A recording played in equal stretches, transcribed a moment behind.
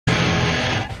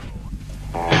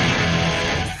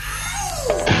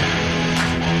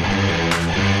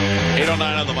Show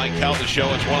 9 on the Mike Calta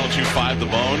Show. It's 102.5 The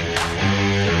Bone.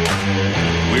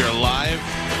 We are live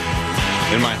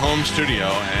in my home studio,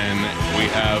 and we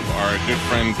have our good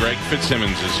friend Greg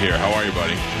Fitzsimmons is here. How are you,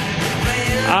 buddy?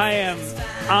 I am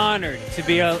honored to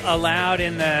be allowed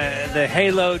in the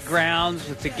Haloed grounds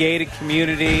with the gated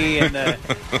community and the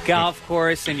golf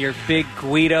course and your big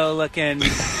Guido-looking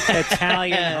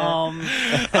Italian home.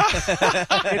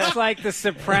 It's like the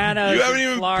Sopranos. You haven't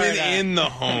even Florida. been in the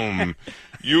home.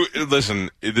 You listen,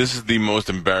 this is the most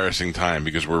embarrassing time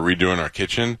because we're redoing our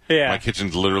kitchen. Yeah. My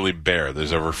kitchen's literally bare.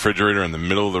 There's a refrigerator in the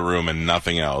middle of the room and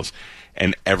nothing else.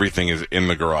 And everything is in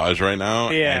the garage right now,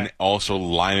 Yeah. and also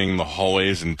lining the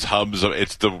hallways and tubs.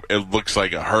 It looks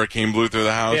like a hurricane blew through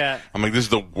the house. Yeah. I'm like, this is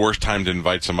the worst time to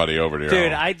invite somebody over to your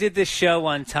Dude, home. I did this show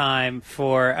one time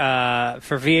for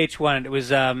VH1. It was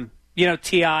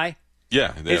T.I.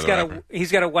 Yeah,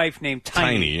 He's got a wife named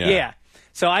Tiny. Yeah.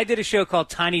 So I did a show called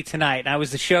Tiny Tonight, and I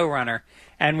was the showrunner,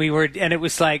 and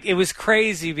it was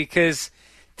crazy because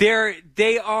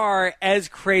they are as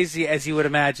crazy as you would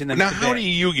imagine them Now, to how be. do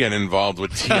you get involved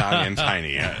with T.I. and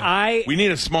Tiny? We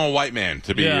need a small white man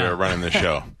to be running the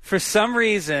show. For some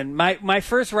reason, my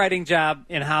first writing job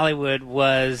in Hollywood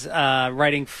was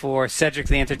writing for Cedric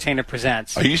the Entertainer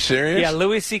Presents. Are you serious? Yeah,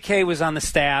 Louis C.K. was on the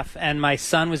staff, and my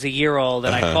son was a year old,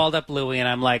 and I called up Louis, and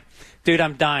I'm like, dude,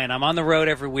 I'm dying. I'm on the road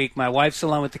every week. My wife's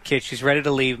alone with the kids. She's ready to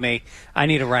leave me. I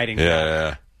need a writing job.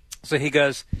 Yeah. So he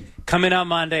goes, come in on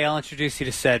Monday. I'll introduce you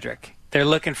to Cedric. They're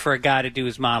looking for a guy to do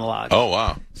his monologue. Oh,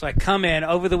 wow. So I come in.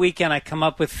 Over the weekend, I come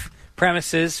up with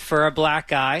premises for a black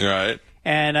guy. Right.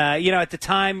 And, at the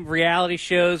time, reality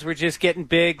shows were just getting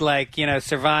big, like,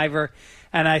 Survivor.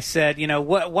 And I said,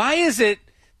 why is it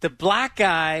the black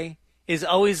guy is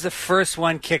always the first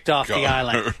one kicked off the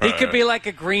island? Right. He could be like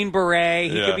a Green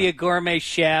Beret. He could be a gourmet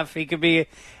chef. He could be...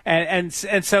 And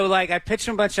so, like, I pitched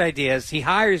him a bunch of ideas. He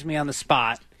hires me on the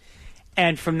spot.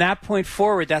 And from that point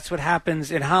forward, that's what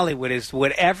happens in Hollywood is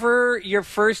whatever your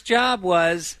first job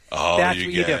was, that's what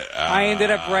you do. I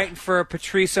ended up writing for a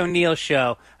Patrice O'Neill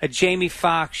show, a Jamie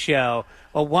Foxx show,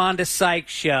 a Wanda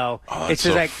Sykes show. Oh, that's it's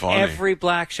just so like funny. Every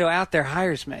black show out there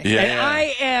hires me. Yeah, and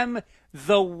I am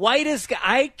the whitest guy.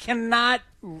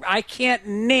 I can't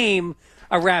name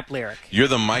a rap lyric. You're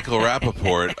the Michael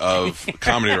Rappaport of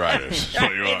comedy writers. That's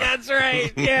what you are. That's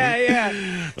right.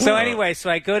 Yeah. So anyway,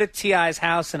 I go to T.I.'s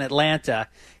house in Atlanta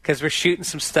because we're shooting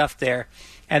some stuff there.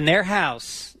 And their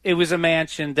house, it was a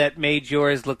mansion that made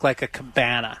yours look like a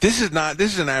cabana. This is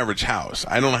an average house.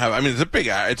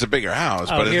 It's a bigger house,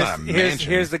 but it's not a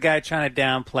mansion. Here's the guy trying to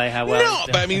downplay how well he's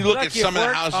but I mean, look at some of the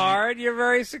worked houses. hard, you're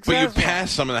very successful. But you pass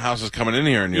some of the houses coming in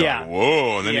here, and you're like,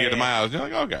 whoa, and then you get to my house, and you're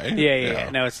like, okay. Yeah.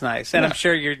 No, it's nice. And I'm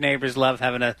sure your neighbors love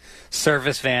having a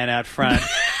service van out front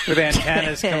with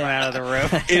antennas coming out of the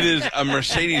roof. It is a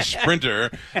Mercedes Sprinter,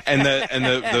 and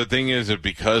the thing is that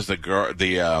because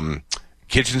the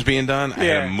kitchen's being done, I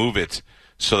had to move it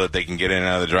so that they can get in and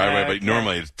out of the driveway. But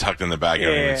normally it's tucked in the back. I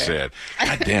don't even see it.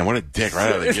 God damn, what a dick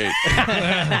right out of the gate.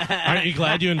 Aren't you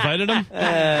glad you invited him?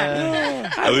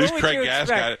 At least Craig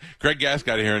Gass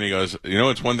got here and he goes,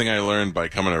 it's one thing I learned by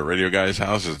coming to a radio guy's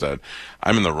house is that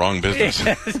I'm in the wrong business.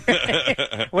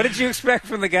 What did you expect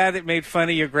from the guy that made fun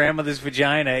of your grandmother's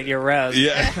vagina at your roast?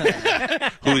 Yeah.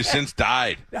 Who has since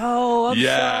died. Oh, I'm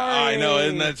sorry. I know.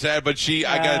 Isn't that sad? But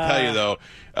I got to tell you, though,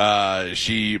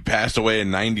 she passed away in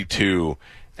 92,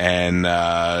 and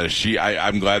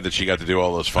I'm glad that she got to do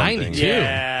all those fun 92. things.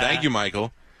 Yeah. Thank you,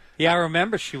 Michael. Yeah, I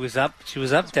remember she was up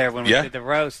there when we did the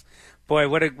roast. Boy,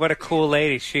 what a cool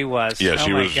lady she was. Yeah,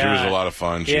 she was God. a lot of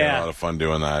fun. She had a lot of fun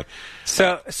doing that.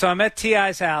 So I'm at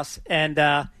T.I.'s house, and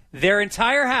their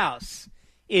entire house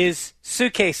is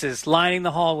suitcases lining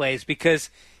the hallways because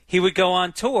he would go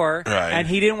on tour, and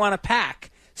he didn't want to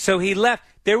pack. So he left.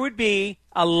 There would be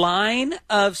a line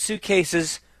of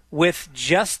suitcases with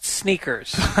just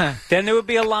sneakers. Then there would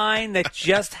be a line that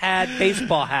just had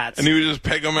baseball hats. And he would just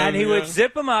pick them up. And he would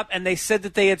zip them up, and they said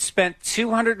that they had spent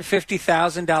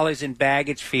 $250,000 in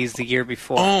baggage fees the year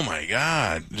before. Oh, my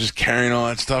God. Just carrying all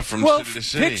that stuff from city to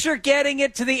city. Picture getting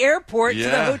it to the airport, to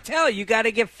the hotel. You got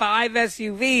to get 5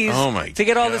 SUVs to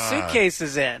get all the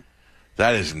suitcases in.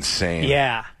 That is insane.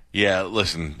 Yeah. Yeah,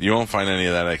 listen, you won't find any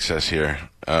of that excess here.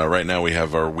 Right now we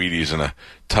have our Wheaties in a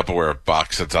Tupperware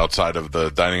box that's outside of the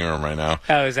dining room right now.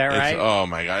 Oh, is that right? Oh,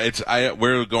 my God.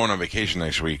 We're going on vacation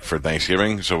next week for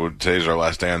Thanksgiving, so today's our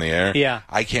last day on the air. Yeah.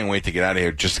 I can't wait to get out of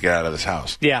here just to get out of this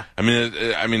house. Yeah. I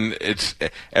mean, it's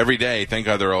every day, thank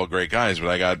God they're all great guys, but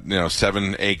I got,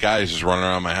 7, 8 guys just running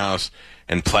around my house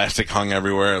and plastic hung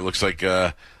everywhere. It looks like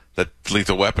that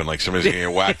Lethal Weapon, like somebody's going to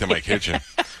get whacked in my kitchen.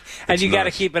 And you got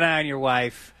to keep an eye on your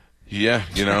wife. Yeah,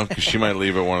 because she might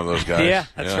leave at one of those guys. Yeah,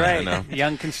 that's right. I know.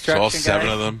 Young construction all 7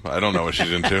 guys. of them. I don't know what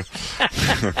she's into.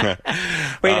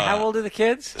 Wait, how old are the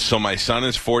kids? So my son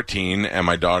is 14 and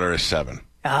my daughter is 7.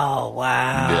 Oh,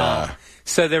 wow. Yeah.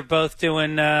 So they're both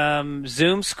doing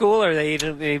Zoom school, or are they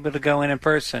able to go in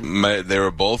person? They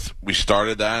were both. We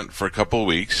started that for a couple of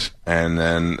weeks, and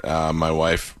then my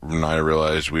wife and I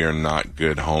realized we are not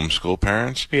good homeschool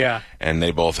parents. Yeah. And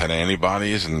they both had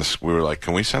antibodies, and we were like,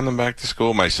 can we send them back to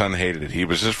school? My son hated it. He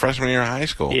was his freshman year of high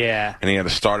school. Yeah. And he had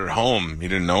to start at home. He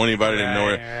didn't know anybody, didn't know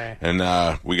where. Right.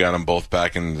 And we got them both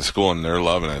back into school, and they're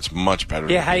loving it. It's much better.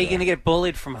 Yeah, how are you going to get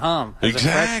bullied from home? As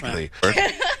exactly.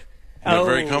 A They're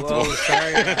very comfortable.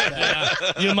 Sorry about that.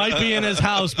 Yeah, you might be in his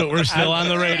house, but we're still on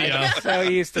the radio. I'm so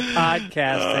used to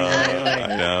podcasting lately.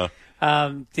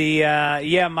 I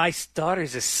know. My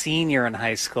daughter's a senior in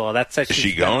high school. That's such. Is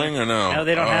she going or no? No,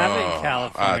 they don't have it in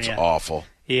California. That's awful.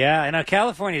 Yeah, I know.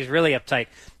 California is really uptight.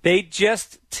 They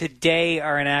just today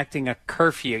are enacting a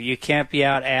curfew. You can't be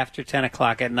out after 10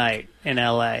 o'clock at night in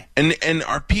L.A. And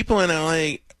are people in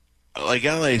L.A. like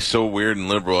LA is so weird and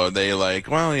liberal? Are they like,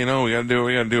 well, we got to do what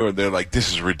we got to do? Or they're like,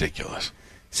 this is ridiculous.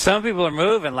 Some people are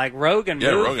moving, like Rogan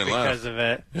moved Rogan because left. of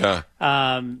it.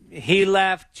 Yeah. He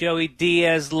left. Joey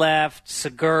Diaz left.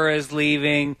 Segura's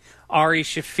leaving. Ari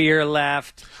Shaffir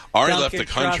left. Ari Duncan left the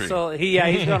country. Trussell,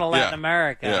 he's going to Latin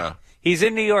America. Yeah. He's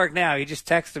in New York now. He just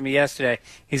texted me yesterday.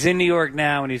 He's in New York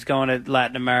now, and he's going to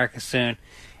Latin America soon.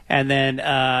 And then,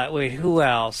 who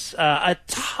else? A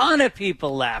ton of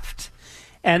people left.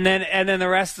 And then the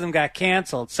rest of them got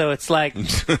canceled. So it's like,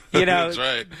 That's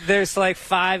right. There's like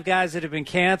 5 guys that have been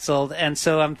canceled. And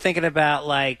so I'm thinking about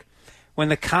like when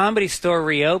the Comedy Store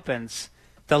reopens,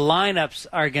 the lineups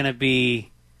are going to be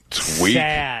Sweet.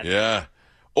 sad. Yeah.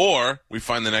 Or we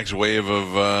find the next wave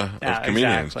of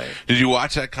comedians. Exactly. Did you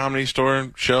watch that Comedy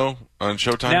Store show on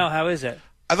Showtime? No, how is it?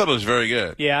 I thought it was very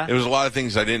good. Yeah. It was a lot of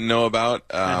things I didn't know about,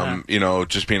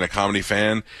 just being a comedy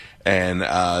fan. And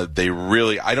they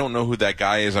really, I don't know who that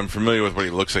guy is. I'm familiar with what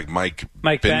he looks like, Mike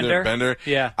Bender.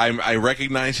 Yeah. I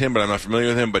recognize him, but I'm not familiar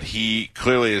with him. But he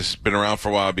clearly has been around for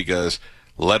a while because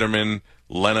Letterman,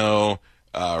 Leno,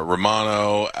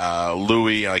 Romano,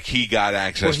 Louis, like he got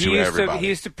access to everybody. He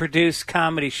used to produce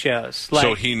comedy shows.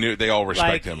 So he knew, they all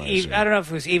respect him. I don't know if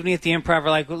it was Evening at the Improv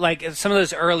or like some of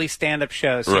those early stand-up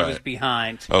shows he was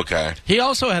behind. Okay. He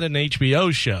also had an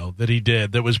HBO show that he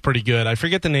did that was pretty good. I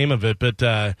forget the name of it, but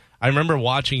I remember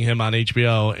watching him on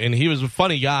HBO, and he was a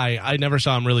funny guy. I never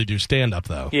saw him really do stand-up,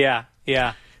 though. Yeah.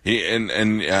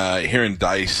 Hearing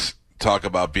Dice talk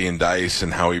about being Dice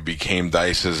and how he became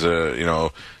Dice as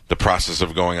the process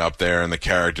of going up there and the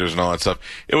characters and all that stuff.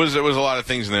 It was a lot of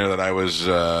things in there that I was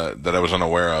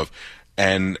unaware of.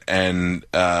 And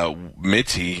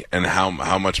Mitzi and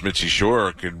how much Mitzi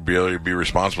Shore could really be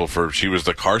responsible for. She was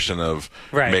the Carson of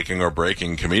making or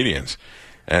breaking comedians.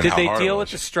 And did they deal with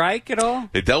the strike at all?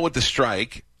 They dealt with the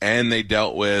strike, and they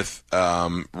dealt with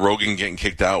Rogan getting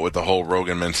kicked out with the whole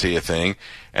Rogan Mencia thing,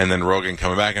 and then Rogan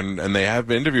coming back, and they have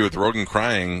an interview with Rogan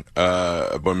crying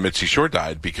when Mitzi Shore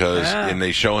died and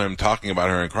they show him talking about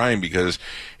her and crying because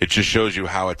it just shows you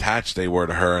how attached they were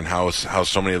to her and how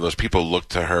so many of those people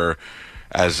looked to her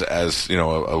as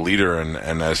a leader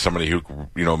and as somebody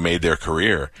who made their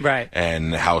career, right?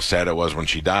 And how sad it was when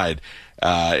she died.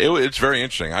 It's very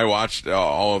interesting. I watched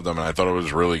all of them, and I thought it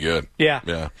was really good. Yeah,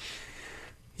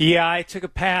 I took a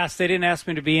pass. They didn't ask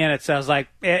me to be in it, so I was like,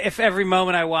 if every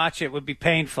moment I watch it would be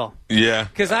painful. Yeah.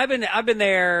 Because I've been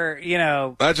there,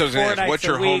 That's what I was going to ask. What's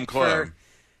your home club?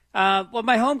 Well,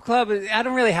 my home club, I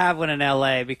don't really have one in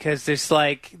L.A. because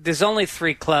there's only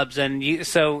 3 clubs, and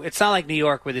so it's not like New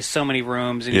York where there's so many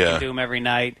rooms and you can do them every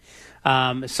night.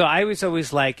 So I was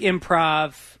always like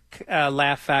Improv,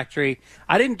 Laugh Factory.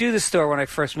 I didn't do the Store when I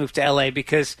first moved to L.A.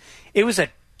 because it was a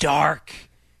dark,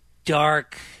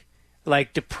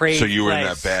 like depraved So you were place. in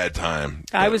that bad time.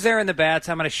 I was there in the bad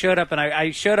time, and I showed up, and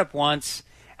I showed up once,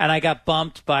 and I got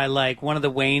bumped by like one of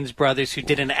the Wayans brothers who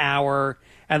did an hour.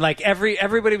 And like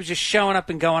everybody was just showing up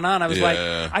and going on. I was like,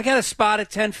 I got a spot at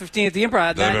 10:15 at the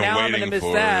Improv. Now I'm going to miss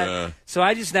that. Yeah. So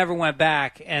I just never went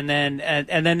back. And then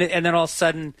all of a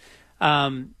sudden,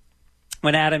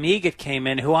 when Adam Egget came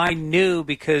in, who I knew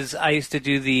because I used to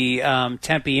do the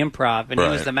Tempe Improv, and he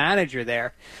was the manager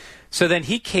there. So then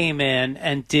he came in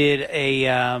and did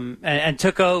and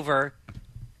took over.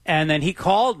 And then he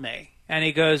called me and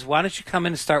he goes, "Why don't you come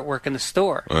in and start working the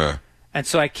Store?" And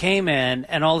so I came in,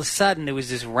 and all of a sudden it was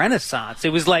this renaissance. It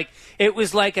was like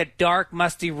a dark,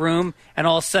 musty room, and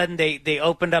all of a sudden they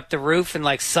opened up the roof and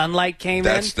like sunlight came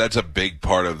in. That's a big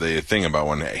part of the thing about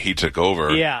when he took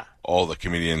over. Yeah. All the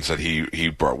comedians that he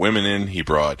brought women in, he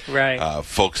brought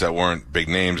folks that weren't big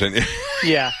names, and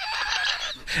yeah.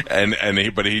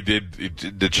 But he did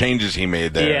the changes he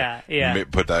made there. Yeah.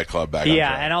 Put that club back on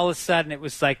track. And all of a sudden it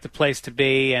was like the place to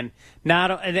be. And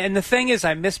the thing is,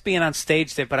 I miss being on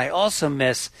stage there, but I also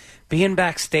miss being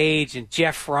backstage and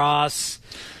Jeff Ross,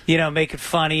 making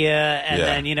fun of you, and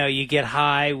then you get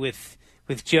high with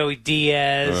Joey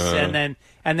Diaz,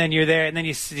 and then you're there, and then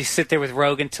you sit there with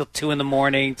Rogan till 2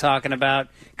 a.m. talking about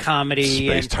comedy,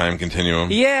 space-time continuum.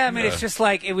 Yeah, I mean, it's just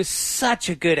like it was such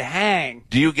a good hang.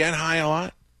 Do you get high a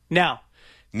lot? No.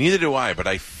 Neither do I, but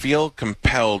I feel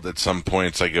compelled at some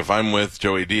points. Like if I'm with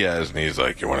Joey Diaz and he's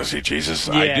like, "You want to see Jesus?"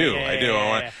 I do.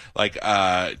 Like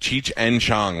Cheech and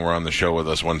Chong were on the show with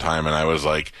us one time, and I was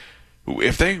like,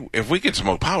 "If we could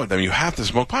smoke pot with them, you have to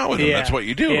smoke pot with them. That's what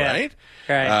you do, right?"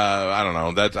 Right. I don't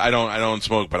know. I don't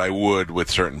smoke, but I would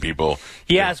with certain people.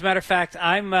 Yeah, as a matter of fact,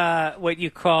 I'm what you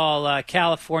call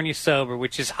California sober,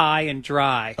 which is high and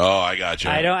dry. Oh, I got you.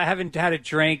 I haven't had a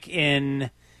drink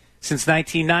since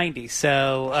 1990,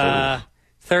 so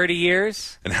 30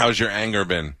 years. And how's your anger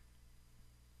been?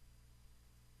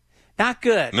 Not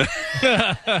good.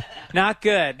 Not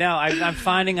good. No, I'm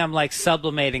finding I'm like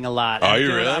sublimating a lot. Are you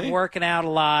really? I'm working out a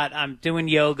lot. I'm doing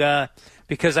yoga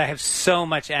because I have so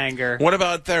much anger. What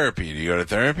about therapy? Do you go to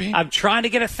therapy? I'm trying to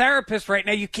get a therapist right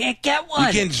now. You can't get one.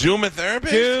 You can't Zoom a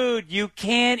therapist? Dude, you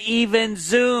can't even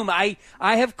Zoom. I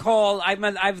have called. I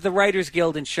have the Writers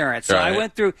Guild insurance. So I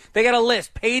went through. They got a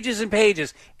list, pages and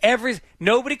pages.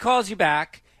 Nobody calls you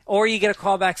back, or you get a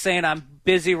call back saying, "I'm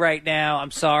busy right now.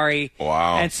 I'm sorry."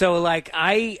 Wow. And so, like,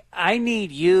 I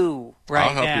need you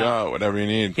right now. I'll help you out, whatever you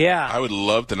need. Yeah. I would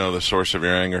love to know the source of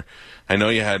your anger. I know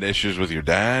you had issues with your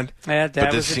dad. Yeah,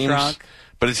 Dad was a drunk.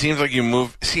 But it seems like you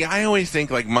move. See, I always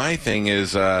think like my thing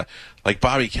is like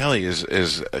Bobby Kelly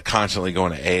is constantly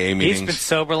going to AA meetings. He's been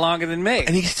sober longer than me,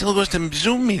 and he still goes to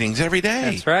Zoom meetings every day.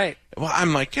 That's right. Well,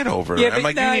 I'm like, get over it. Yeah, I'm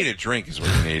like, you need a drink is what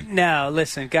you need. No,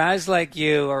 listen, guys like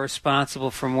you are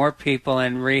responsible for more people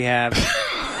in rehab.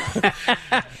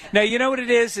 No, you know what it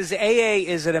is AA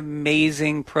is an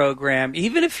amazing program.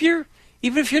 Even if you're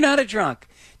not a drunk.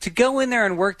 To go in there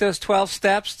and work those 12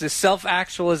 steps, the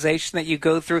self-actualization that you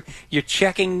go through, you're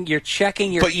checking your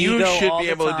But you ego should all be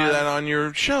the able time. to do that on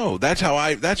your show. That's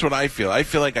what I feel. I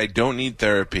feel like I don't need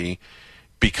therapy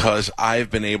because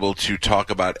I've been able to talk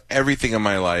about everything in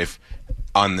my life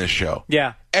on this show.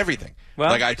 Yeah. Everything. Well,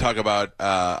 like I talk about,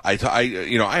 I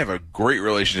have a great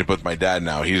relationship with my dad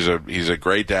now. He's a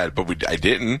great dad, but I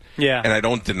didn't. Yeah. And I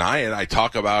don't deny it. I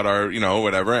talk about our,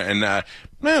 whatever. And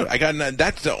no,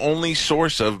 that's the only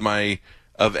source of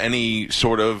any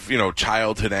sort of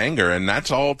childhood anger, and that's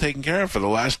all taken care of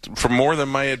for more than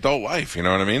my adult life. You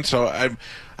know what I mean? So I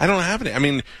don't have any. I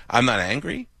mean, I'm not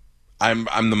angry.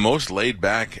 I'm the most laid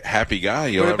back, happy guy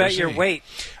you'll ever see. What about your weight?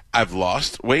 I've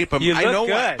lost weight, but you look I know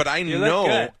good. why. But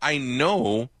I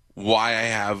know why I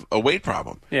have a weight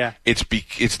problem. Yeah,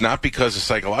 it's not because of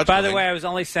psychological. By the way, I was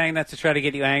only saying that to try to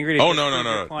get you angry. Oh no!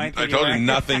 I told you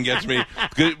nothing gets me.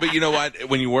 But you know what?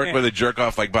 When you work with a jerk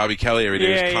off like Bobby Kelly every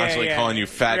day, who's constantly calling you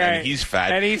fat, and he's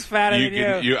fat, and he's fatter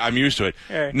than you. I'm used to it.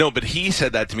 Right. No, but he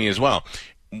said that to me as well.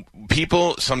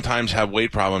 People sometimes have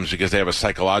weight problems because they have a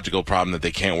psychological problem that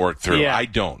they can't work through. Yeah. I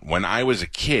don't. When I was a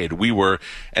kid, we were,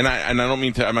 and I don't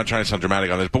mean to, I'm not trying to sound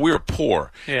dramatic on this, but we were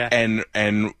poor. Yeah.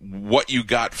 And what you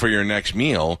got for your next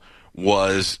meal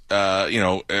was, we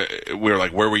were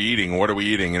like, where are we eating? What are we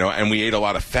eating? And we ate a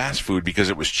lot of fast food because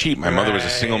it was cheap. My mother was a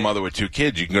single mother with 2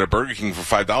 kids. You can go to Burger King for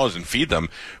 $5 and feed them.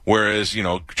 Whereas,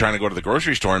 trying to go to the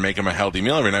grocery store and make them a healthy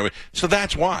meal every night. So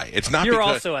that's why. It's not You're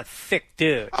because also a thick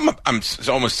dude. I'm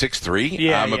almost 6'3".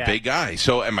 Yeah, I'm a big guy.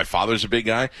 So, and my father's a big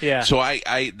guy. Yeah. So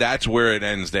I that's where it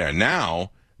ends there.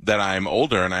 Now that I'm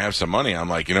older and I have some money, I'm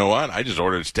like, you know what? I just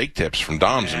ordered steak tips from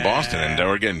Dom's in Boston, and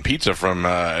we're getting pizza from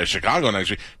Chicago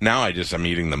next week. Now I'm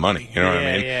eating the money. You know what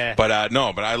I mean? Yeah. But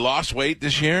but I lost weight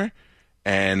this year,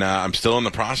 and I'm still in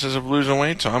the process of losing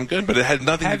weight, so I'm good. But it had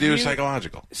nothing to do with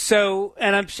psychological. So,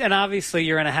 and obviously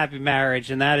you're in a happy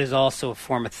marriage, and that is also a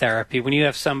form of therapy. When you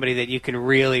have somebody that you can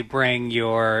really bring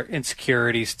your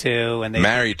insecurities to, and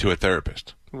married to a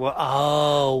therapist.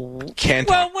 Well, can't.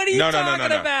 Well, what are you talking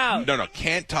no. about? No,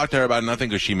 can't talk to her about nothing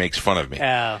because she makes fun of me.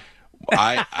 Oh.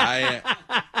 I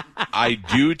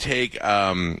do take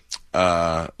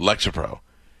Lexapro,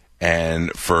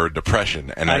 and for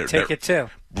depression, and I take it too.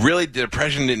 Really,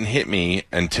 depression didn't hit me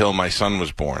until my son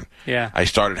was born. Yeah, I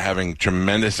started having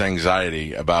tremendous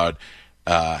anxiety about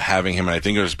having him, and I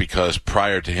think it was because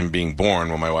prior to him being born,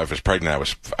 when my wife was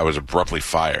pregnant, I was abruptly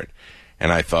fired,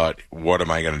 and I thought, what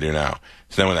am I going to do now?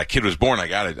 So then when that kid was born, I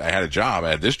had a job. I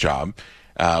had this job,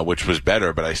 which was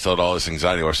better, but I still had all this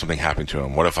anxiety. What if something happened to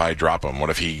him? What if I drop him? What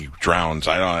if he drowns?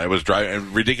 I don't know. It was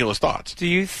driving ridiculous thoughts. Do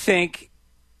you think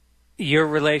your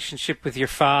relationship with your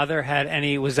father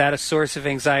was that a source of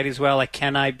anxiety as well? Like,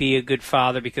 can I be a good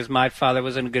father because my father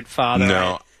wasn't a good father?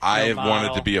 No, I've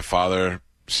wanted to be a father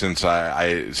since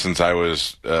I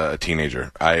was a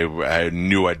teenager. I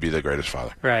knew I'd be the greatest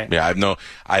father. Right. Yeah,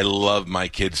 I love my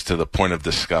kids to the point of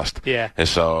disgust. Yeah. And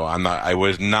so I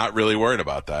was not really worried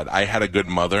about that. I had a good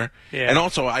mother. Yeah. And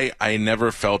also I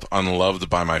never felt unloved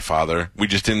by my father. We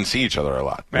just didn't see each other a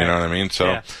lot. Right. You know what I mean?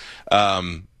 So,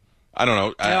 I don't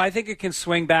know. I think it can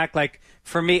swing back, like,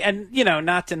 for me, and,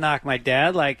 not to knock my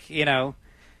dad,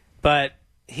 but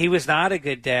he was not a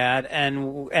good dad,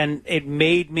 and it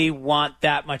made me want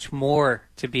that much more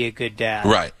to be a good dad.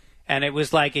 Right. And it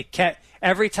was like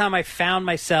every time I found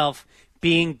myself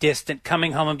being distant,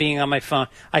 coming home and being on my phone,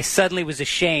 I suddenly was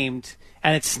ashamed,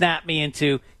 and it snapped me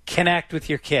into connect with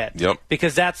your kid. Yep.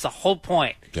 Because that's the whole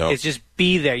point. Yep. Is just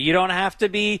be there. You don't have to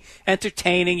be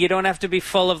entertaining. You don't have to be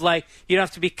full of you don't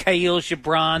have to be Khalil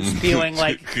Gibran spewing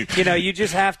you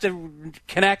just have to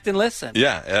connect and listen.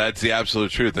 Yeah, that's the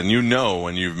absolute truth. And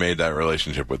when you've made that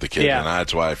relationship with the kid. Yeah. And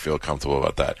that's why I feel comfortable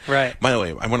about that. Right. By the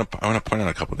way, I want to point out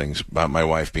a couple things about my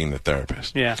wife being the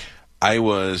therapist. Yeah. I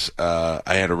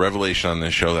had a revelation on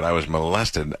this show that I was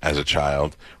molested as a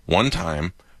child one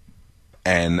time,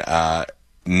 and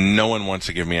no one wants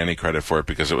to give me any credit for it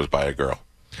because it was by a girl.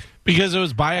 Because it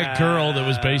was by a girl that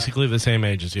was basically the same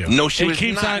age as you. No, she was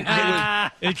keeps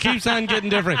not. It keeps on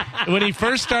getting different. When he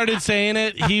first started saying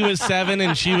it, he was 7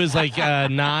 and she was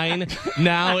 9.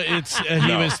 Now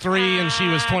he was 3 and she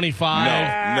was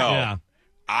 25. No. Yeah.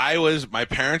 My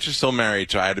parents are still married,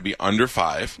 so I had to be under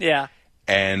 5. Yeah.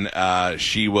 And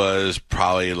she was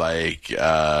probably like 8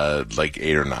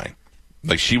 or 9.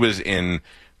 Like, she was in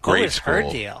grade school. What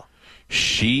was her deal?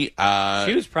 She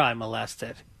was probably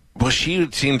molested. Well, she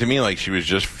seemed to me like she was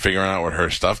just figuring out what her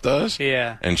stuff does.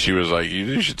 Yeah. And she was like,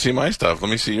 you should see my stuff.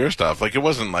 Let me see your stuff. Like, it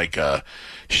wasn't like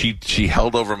she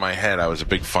held over my head. I was a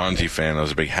big Fonzie fan. I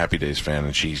was a big Happy Days fan.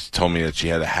 And she told me that she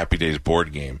had a Happy Days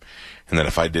board game. And that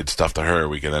if I did stuff to her,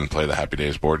 we could then play the Happy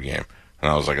Days board game.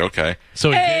 And I was like, okay.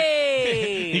 So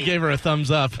he gave her a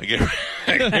thumbs up. I gave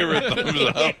her a thumbs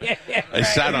up. I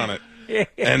sat on it.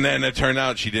 And then it turned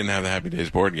out she didn't have the Happy Days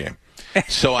board game.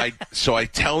 So I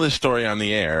tell this story on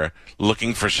the air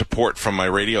looking for support from my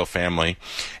radio family,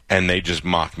 and they just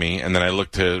mock me. And then I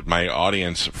look to my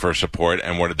audience for support,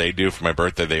 and what did they do for my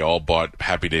birthday? They all bought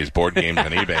Happy Days board games on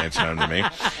eBay and sent them to me.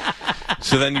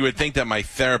 So then you would think that my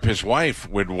therapist wife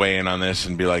would weigh in on this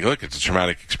and be like, look, it's a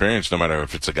traumatic experience no matter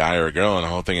if it's a guy or a girl and the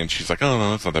whole thing. And she's like, oh,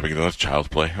 no, it's not that big a deal. It's child's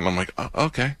play. And I'm like, oh,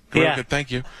 okay. Good, thank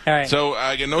you. All right. So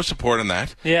I get no support in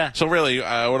that. Yeah. So really,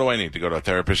 what do I need? To go to a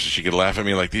therapist so she could laugh at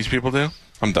me like these people do?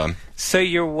 I'm done. So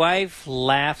your wife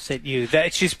laughs at you.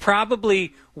 That she's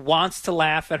probably wants to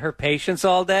laugh at her patients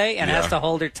all day and has to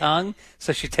hold her tongue,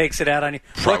 so she takes it out on you.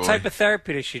 Probably. What type of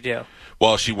therapy does she do?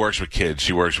 Well, she works with kids.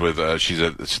 She works with she's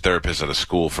a therapist at a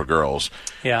school for girls.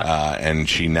 Yeah. And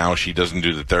she doesn't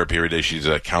do the therapy every day. She's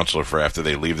a counselor for after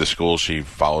they leave the school. She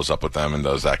follows up with them and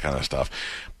does that kind of stuff.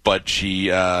 But she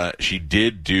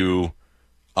did do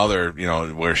other,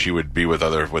 where she would be with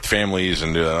families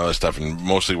and do that other stuff, and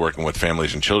mostly working with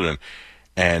families and children.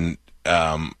 And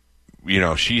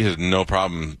she has no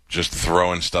problem just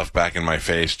throwing stuff back in my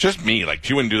face. Just me. Like,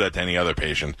 she wouldn't do that to any other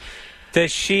patient.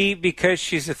 Does she, because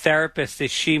she's a therapist,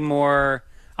 is she more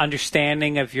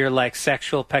understanding of your,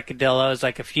 sexual peccadillos?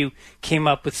 Like, if you came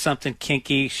up with something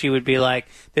kinky, she would be like,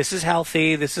 this is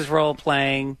healthy, this is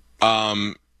role-playing?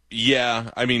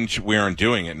 Yeah, I mean, we aren't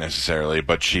doing it necessarily,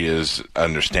 but she is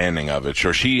understanding of it.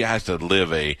 Sure, she has to live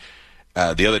the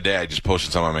other day I just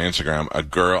posted something on my Instagram. A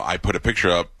girl, I put a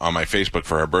picture up on my Facebook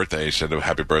for her birthday, said,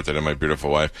 happy birthday to my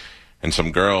beautiful wife. And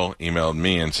some girl emailed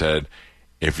me and said,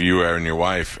 if you and your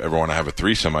wife ever want to have a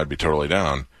threesome, I'd be totally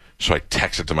down. So I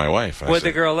texted to my wife. What'd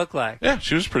the girl look like? Yeah,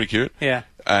 she was pretty cute. Yeah.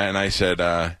 And I said,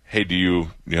 hey,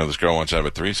 this girl wants to have a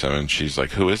threesome. And she's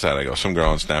like, who is that? I go, some girl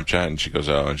on Snapchat. And she goes,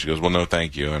 oh. And she goes, well, no,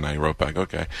 thank you. And I wrote back,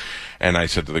 okay. And I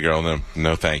said to the girl,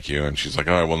 no, thank you. And she's like,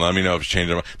 all right, well, let me know if it's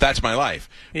changed. That's my life.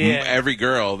 Yeah. Every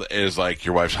girl is like,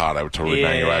 your wife's hot. I would totally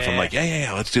bang your wife. I'm like,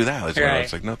 yeah, let's do that. Let's do that.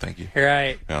 It's like, no, thank you.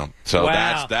 Right. So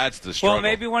wow. that's the struggle. Well,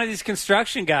 maybe one of these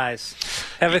construction guys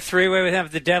have a three-way with him,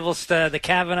 the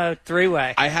Kavanaugh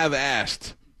three-way. I have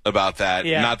asked. about that.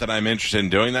 Yeah. Not that I'm interested in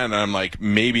doing that. And I'm like,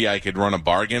 maybe I could run a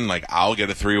bargain. Like, I'll get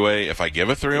a three-way if I give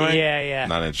a three-way. Yeah.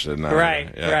 Not interested in that.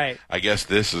 Right, Yeah. right. I guess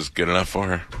this is good enough for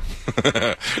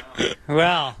her.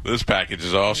 Well, this package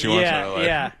is all she wants in her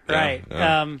life. Right.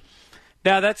 Yeah.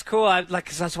 No, that's cool.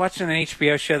 Cause I was watching an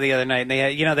HBO show the other night, and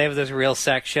they have those real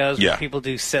sex shows where people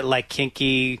do sit like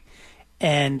kinky,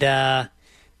 and there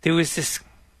was this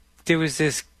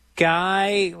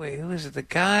guy. Wait, who was it? The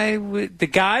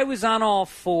guy was on all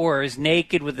fours,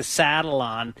 naked with a saddle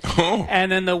on,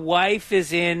 and then the wife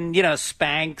is in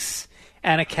Spanx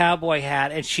and a cowboy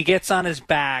hat, and she gets on his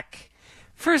back.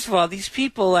 First of all, these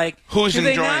people who's do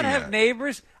they enjoying not have that?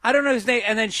 Neighbors? I don't know his name.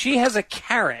 And then she has a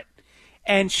carrot.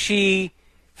 And she...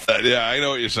 yeah, I know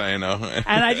what you're saying, though. And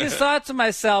I just thought to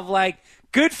myself,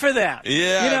 good for them.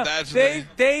 Yeah,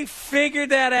 they figured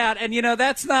that out. And,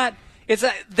 that's not... They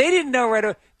didn't know right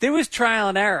away. There was trial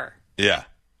and error. Yeah.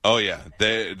 Oh, yeah.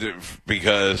 They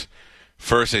because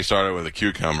first they started with a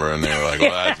cucumber, and they were like,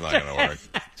 well, that's not going to work.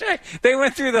 That's right. They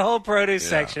went through the whole produce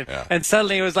section, and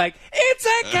suddenly it was like, it's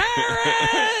a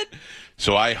carrot!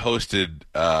 So I hosted.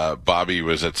 Bobby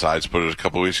was at Side Splitters a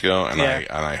couple weeks ago, and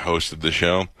I hosted the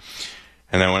show.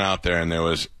 And I went out there, and there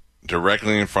was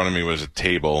directly in front of me was a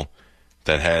table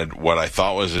that had what I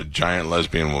thought was a giant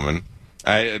lesbian woman.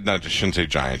 I shouldn't say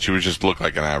giant. She would just look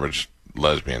like an average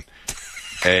lesbian.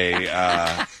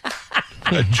 A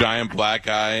giant black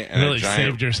guy and really a giant.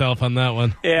 Saved yourself on that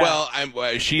one. Yeah.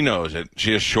 Well, she knows it.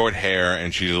 She has short hair,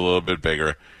 and she's a little bit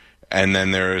bigger. And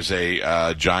then there is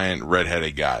a giant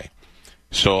redheaded guy.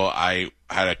 So I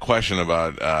had a question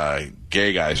about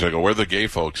gay guys. So I go, where are the gay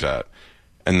folks at?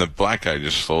 And the black guy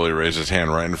just slowly raised his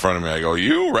hand right in front of me. I go,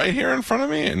 you right here in front of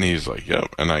me? And he's like,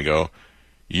 yep. And I go,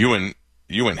 you and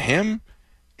him?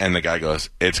 And the guy goes,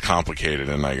 it's complicated.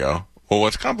 And I go, well,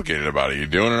 what's complicated about it? You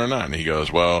doing it or not? And he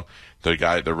goes, well, the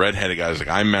redheaded guy's like,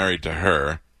 I'm married to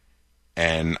her,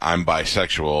 and I'm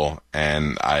bisexual,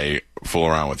 and I fool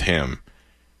around with him.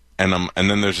 And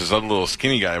then there's this other little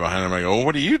skinny guy behind him. I go, well,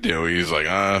 what do you do? He's like,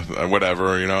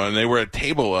 whatever, And they were at a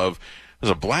table of, there's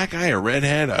a black guy, a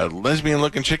redhead, a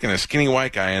lesbian-looking chick, and a skinny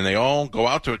white guy, and they all go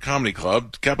out to a comedy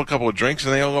club, have a couple of drinks,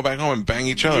 and they all go back home and bang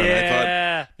each other. Yeah. And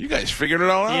I thought, you guys figured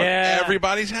it all out. Yeah.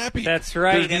 Everybody's happy. That's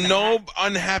right. There's no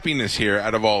unhappiness here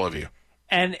out of all of you.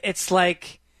 And it's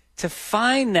like, to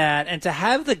find that and to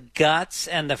have the guts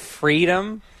and the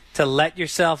freedom to let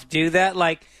yourself do that,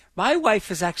 my wife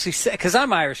has actually said, because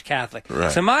I'm Irish Catholic, right.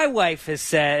 So my wife has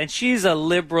said, and she's a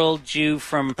liberal Jew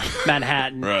from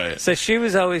Manhattan, right. So she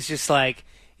was always just like,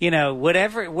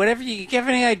 whatever you have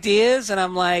any ideas, and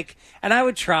I'm like, and I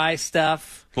would try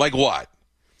stuff. Like what?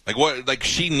 Like what? Like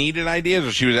she needed ideas,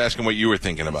 or she was asking what you were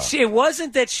thinking about? It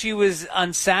wasn't that she was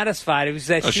unsatisfied. It was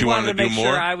that she wanted to make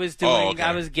sure I was doing,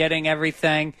 I was getting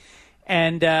everything,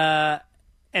 and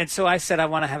so I said I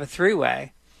want to have a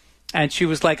three-way. And she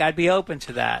was like, I'd be open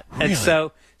to that. Really? And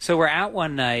so we're out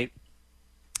one night,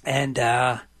 and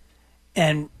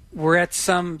we're at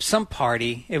some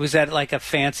party. It was at a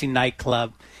fancy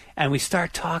nightclub, and we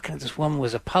start talking. This woman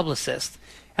was a publicist,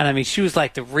 and I mean, she was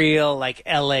like the real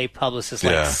L.A. publicist,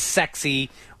 sexy,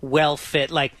 well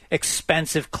fit,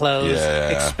 expensive clothes,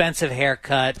 expensive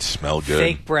haircut, smell good,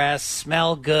 fake breasts,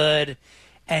 smell good.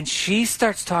 And she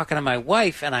starts talking to my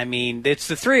wife, and I mean, it's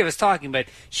the three of us talking, but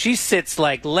she sits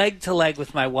leg to leg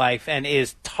with my wife and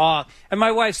is and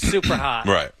my wife's super hot.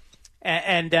 Right.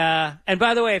 And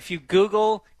by the way, if you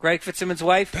Google Greg Fitzsimmons'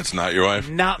 wife, that's not your wife.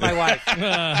 Not my wife.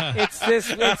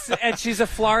 And she's a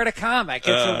Florida comic.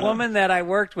 It's a woman that I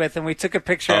worked with, and we took a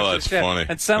picture of that's the show. funny.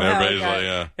 And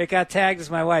somehow it got tagged as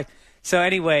my wife. So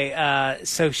anyway,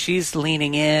 so she's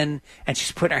leaning in and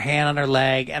she's putting her hand on her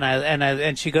leg,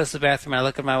 and she goes to the bathroom. And I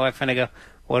look at my wife and I go,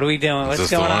 "What are we doing?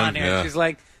 What's going on here?" And she's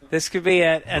like, "This could be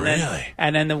it."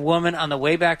 And then the woman on the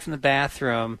way back from the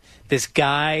bathroom, this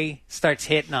guy starts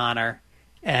hitting on her,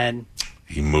 and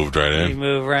he moved right in. He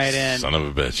moved right in. Son of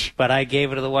a bitch. But I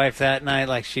gave it to the wife that night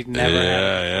like she'd never.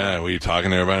 Yeah. Were you talking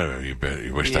to her about it?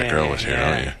 You wish that girl was here,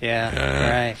 don't you?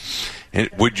 Yeah. Right. And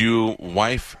would you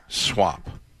wife swap?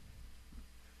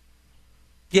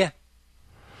 Yeah.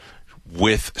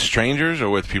 With strangers or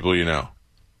with people you know?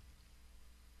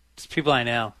 It's people I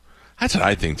know. That's what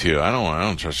I think too. I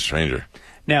don't trust a stranger.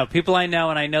 No, people I know,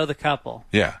 and I know the couple.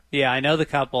 Yeah. Yeah, I know the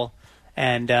couple.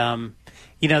 And,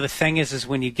 the thing is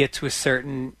when you get to a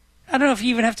certain... I don't know if you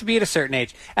even have to be at a certain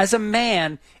age. As a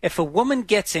man, if a woman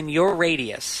gets in your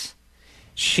radius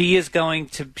she is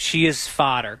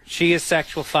fodder. She is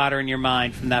sexual fodder in your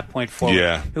mind from that point forward.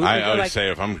 Yeah. I always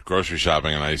say if I'm grocery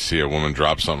shopping and I see a woman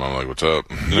drop something, I'm like, what's up?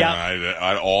 Yeah.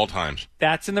 At all times.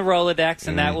 That's in the Rolodex,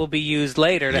 and that will be used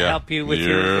later to help you with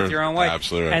your own wife.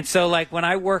 Absolutely right. And so, like, when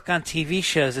I work on TV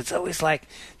shows, it's always like,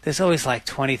 there's always like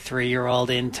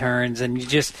 23-year-old interns, and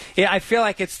I feel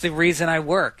like it's the reason I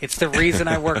work. It's the reason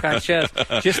I work on shows,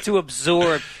 just to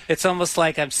absorb. It's almost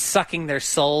like I'm sucking their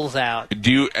souls out.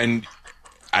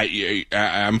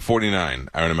 I'm 49.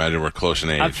 I would imagine we're close in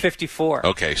age. I'm 54.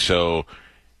 Okay, so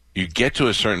you get to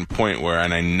a certain point where,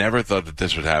 and I never thought that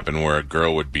this would happen, where a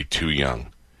girl would be too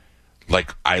young.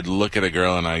 Like, I'd look at a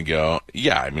girl and I'd go,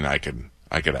 yeah, I mean, I could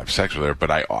have sex with her, but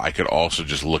I could also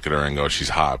just look at her and go, she's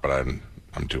hot, but I'm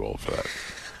too old for that.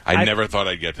 I never thought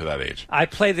I'd get to that age. I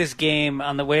play this game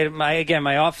on the way to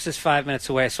my office is 5 minutes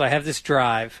away, so I have this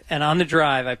drive, and on the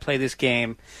drive I play this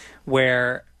game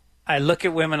where I look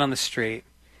at women on the street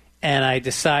and I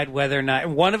decide whether or not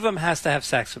one of them has to have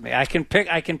sex with me. I can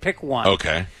pick one.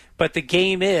 Okay. But the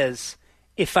game is,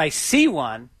 if I see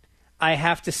one, I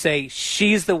have to say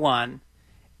she's the one.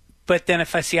 But then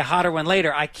if I see a hotter one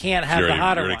later, I can't have the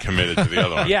hotter one. You're already committed to the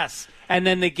other one. Yes. And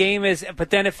then the game is,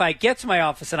 but then if I get to my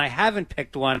office and I haven't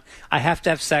picked one, I have to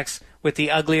have sex with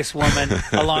the ugliest woman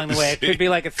along the way. It could be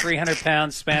like a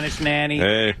 300-pound Spanish nanny.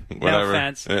 Hey, whatever. No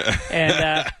offense.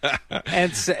 And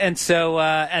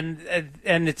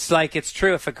it's like, it's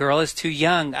true. If a girl is too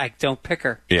young, I don't pick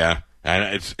her. Yeah.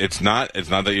 And it's not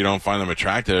that you don't find them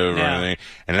attractive or anything,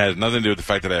 and it has nothing to do with the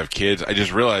fact that I have kids. I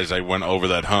just realized I went over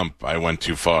that hump. I went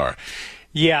too far.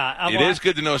 Yeah. It is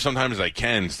good to know sometimes I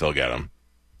can still get them.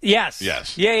 Yes.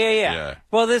 Yes. Yeah.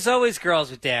 Well, there's always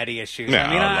girls with daddy issues. Yeah,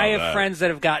 I mean, I have friends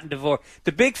that have gotten divorced.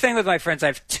 The big thing with my friends, I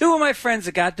have two of my friends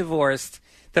that got divorced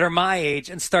that are my age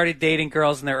and started dating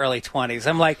girls in their early 20s.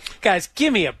 I'm like, guys,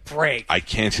 give me a break. I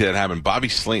can't see that happen. Bobby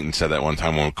Slayton said that one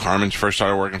time when Carmen first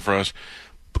started working for us.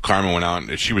 Carmen went out,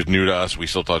 and she was new to us. We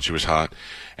still thought she was hot.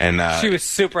 And she was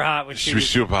super hot when she was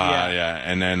super hot, yeah.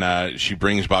 And then she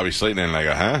brings Bobby Slayton in, and I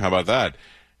go, huh? How about that?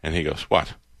 And he goes,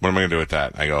 what? What am I going to do with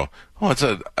that? I go, oh, it's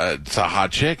a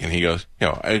hot chick. And he goes,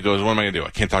 what am I going to do?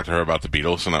 I can't talk to her about the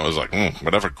Beatles. And I was like,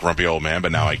 whatever, grumpy old man,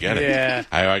 but now I get it. Yeah.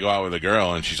 I go out with a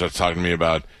girl, and she starts talking to me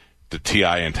about the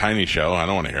T.I. and Tiny show. I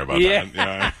don't want to hear about that. You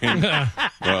know what I mean?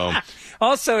 Well,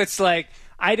 also, it's like,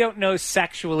 I don't know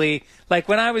sexually. Like,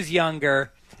 when I was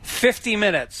younger, 50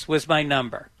 minutes was my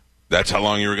number. That's how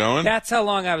long you were going? That's how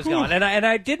long I was going. And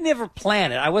I didn't ever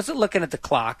plan it. I wasn't looking at the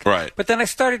clock. Right. But then I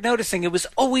started noticing it was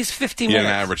always 50 minutes. Yeah,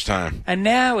 an average time. And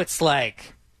now it's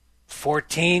like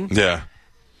 14. Yeah.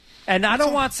 And I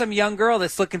don't want some young girl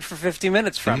that's looking for 50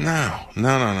 minutes from me.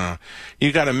 No.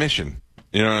 You got a mission.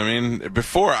 You know what I mean?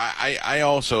 Before,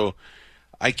 I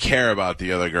care about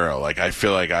the other girl. Like, I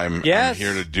feel like I'm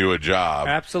here to do a job.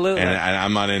 Absolutely. And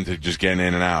I'm not into just getting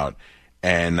in and out.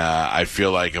 And I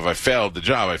feel like if I failed the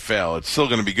job, I fail. It's still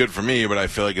going to be good for me, but I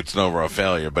feel like it's an overall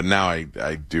failure. But now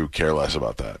I do care less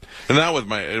about that. And now with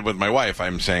my wife,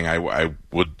 I'm saying I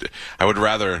would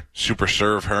rather super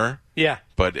serve her. Yeah.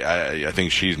 But I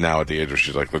think she's now at the age where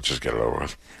she's like, let's just get it over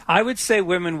with. I would say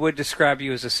women would describe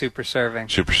you as a super serving.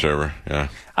 Super server, yeah.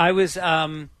 I was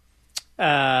I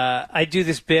do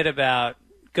this bit about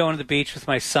going to the beach with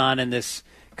my son, and this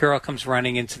girl comes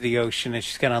running into the ocean, and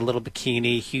she's got on a little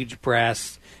bikini, huge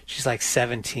breasts. She's like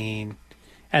 17.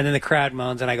 And then the crowd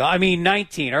moans, and I go, I mean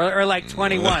 19 or like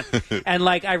 21. And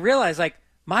like I realize, like,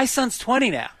 my son's 20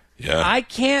 now. Yeah. I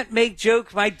can't make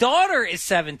jokes. My daughter is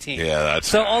 17. Yeah, that's...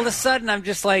 So all of a sudden, I'm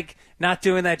just like not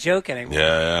doing that joke anymore.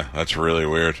 Yeah, that's really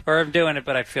weird. Or I'm doing it,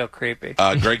 but I feel creepy.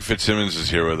 Greg Fitzsimmons is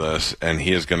here with us, and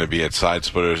he is going to be at Side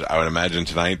Splitters, I would imagine,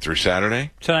 tonight through Saturday?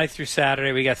 Tonight through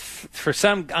Saturday. We got, for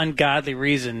some ungodly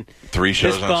reason, 3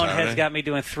 shows on Saturday? This bonehead's got me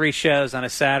doing 3 shows on a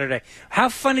Saturday. How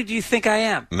funny do you think I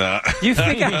am? No. You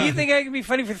think I can be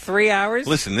funny for 3 hours?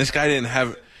 Listen, this guy didn't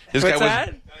have... What's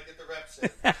that?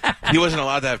 He wasn't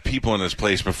allowed to have people in this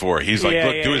place before. He's like,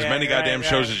 look, do as many goddamn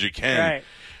shows as you can. Right.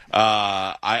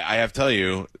 I have to tell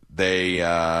you, they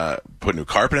put new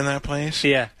carpet in that place.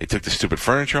 Yeah. They took the stupid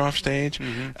furniture off stage.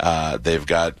 Mm-hmm. They've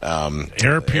got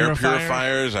air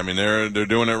purifiers. I mean, they're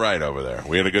doing it right over there.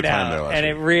 We had a good time there last week. And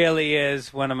it really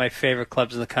is one of my favorite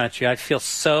clubs in the country. I feel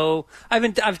so...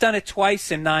 I've done it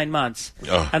twice in 9 months.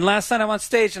 Oh. And last night I'm on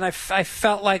stage, and I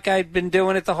felt like I'd been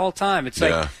doing it the whole time. It's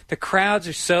like the crowds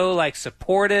are so like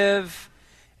supportive,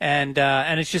 and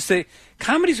it's just the...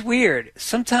 Comedy's weird.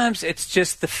 Sometimes it's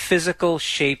just the physical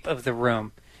shape of the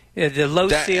room. The low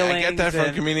ceilings. I get that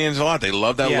from comedians a lot. They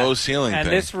love that low ceiling thing. And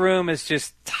this room is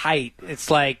just tight. It's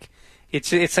like,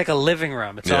 It's like a living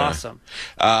room. It's awesome.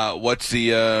 What's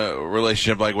the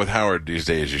relationship like with Howard these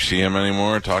days? You see him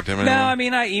anymore? Talk to him anymore? No, I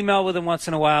mean, I email with him once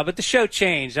in a while, but the show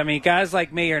changed. I mean, guys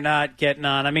like me are not getting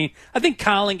on. I mean, I think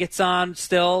Colin gets on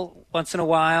still once in a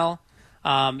while.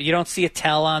 You don't see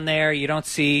Attell on there. You don't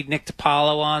see Nick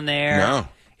DiPaolo on there. No.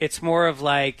 It's more of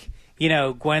like,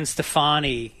 Gwen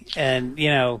Stefani and,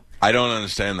 I don't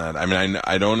understand that. I mean,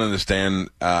 I don't understand.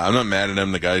 I'm not mad at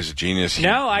him. The guy's a genius.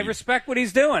 I respect what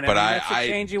he's doing. But that's a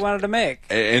change he wanted to make.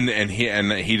 And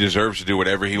he deserves to do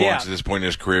whatever he wants at this point in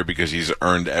his career because he's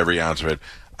earned every ounce of it.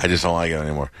 I just don't like it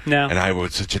anymore. No. And I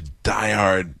was such a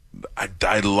diehard.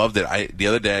 I loved it. The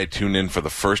other day I tuned in for the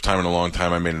first time in a long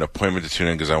time. I made an appointment to tune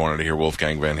in because I wanted to hear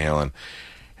Wolfgang Van Halen,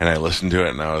 and I listened to it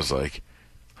and I was like,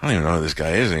 I don't even know who this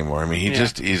guy is anymore. I mean,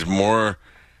 he's more.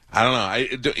 I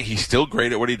don't know. He's still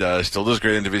great at what he does. Still does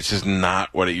great interviews. It's just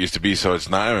not what it used to be. So it's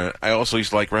not. I also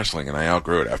used to like wrestling, and I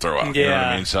outgrew it after a while. Yeah. You know what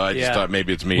I mean? So I just thought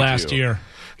maybe it's me. Last year.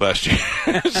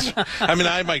 I mean,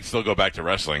 I might still go back to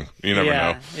wrestling. You never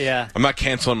know. Yeah. I'm not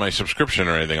canceling my subscription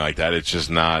or anything like that. It's just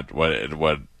not what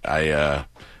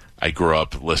I grew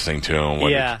up listening to and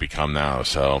what it's become now.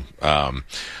 So I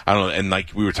don't know. And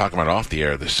like we were talking about off the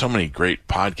air, there's so many great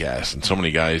podcasts and so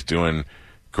many guys doing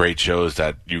great shows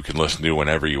that you can listen to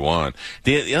whenever you want.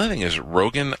 The other thing is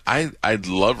Rogan. I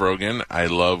love Rogan. I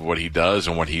love what he does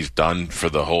and what he's done for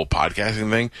the whole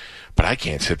podcasting thing. But I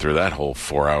can't sit through that whole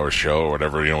 4-hour show or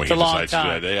whatever when he decides to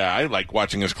do that. Yeah, I like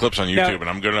watching his clips on YouTube, and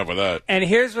I'm good enough with that. And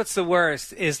here's what's the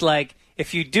worst is like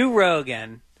if you do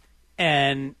Rogan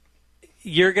and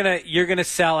you're gonna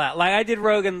sell out. Like I did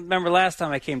Rogan. Remember last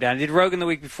time I came down? I did Rogan the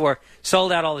week before.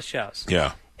 Sold out all the shows.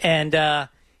 Yeah. And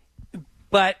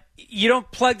but you don't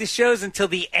plug the shows until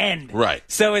the end. Right.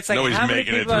 So it's like Nobody's how many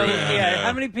making it people through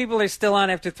how many people are still on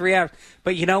after 3 hours?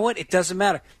 But you know what? It doesn't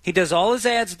matter. He does all his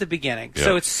ads at the beginning. Yep.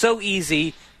 So it's so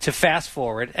easy to fast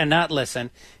forward and not listen.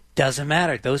 Doesn't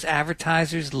matter. Those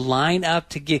advertisers line up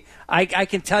to get. I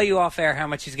can tell you off air how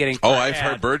much he's getting. I've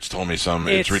heard Birch told me some.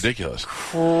 It's ridiculous,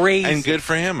 crazy, and good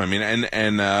for him. I mean,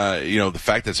 and the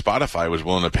fact that Spotify was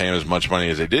willing to pay him as much money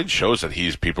as they did shows that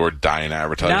people are dying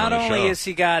advertising. Not on the only show. has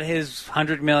he got his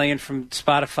 $100 million from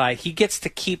Spotify, he gets to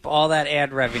keep all that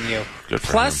ad revenue. Good for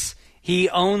Plus, him. he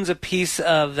owns a piece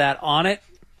of that On It.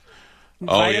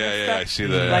 Oh yeah, I see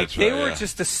that. Like That's they right, were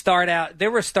just a they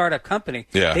were a startup company.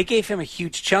 Yeah. They gave him a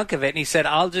huge chunk of it, and he said,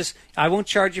 I won't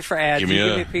charge you for ads. Give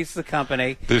me a piece of the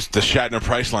company. There's the Shatner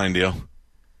Priceline deal.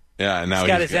 Yeah, and now he's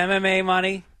got his MMA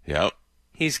money. Yep.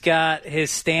 He's got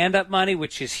his stand-up money,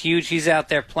 which is huge. He's out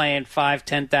there playing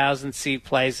 5,000-10,000 seat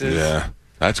places. Yeah.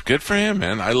 That's good for him,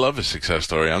 man. I love his success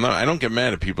story. I don't get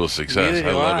mad at people's success. Neither do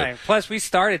I love it. Plus, we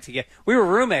were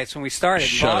roommates when we started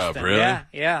in Boston. Up, really?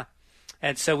 Yeah.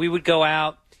 And so we would go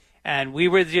out, and we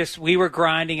were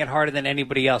grinding it harder than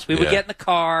anybody else. We would get in the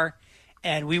car,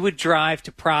 and we would drive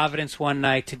to Providence one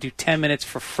night to do 10 minutes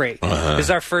for free. Uh-huh. This is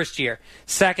our first year.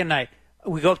 Second night,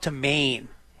 we go up to Maine,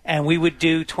 and we would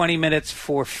do 20 minutes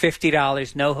for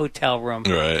 $50, no hotel room.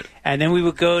 Right. And then we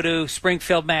would go to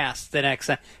Springfield, Mass. the next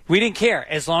night. We didn't care.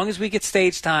 As long as we get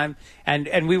stage time,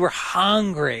 and we were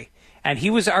hungry. And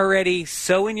he was already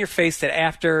so in your face that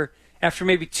after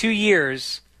maybe 2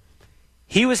 years,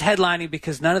 he was headlining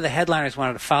because none of the headliners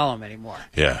wanted to follow him anymore.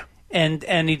 Yeah.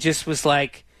 And he just was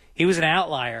like, he was an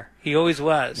outlier. He always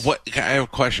was. I have a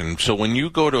question. So when you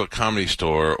go to a Comedy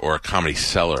Store or a Comedy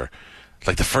Cellar,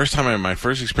 like the first time my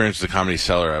first experience with the Comedy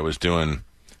Cellar, I was doing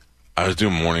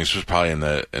mornings. This was probably in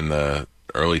the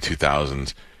early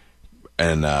 2000s,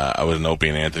 and I was an Opie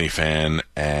and Anthony fan,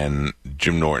 and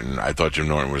Jim Norton. I thought Jim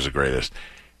Norton was the greatest,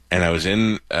 and I was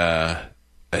in a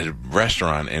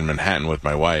restaurant in Manhattan with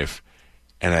my wife,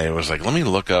 and I was like, let me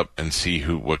look up and see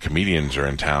what comedians are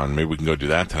in town. Maybe we can go do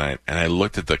that tonight. And I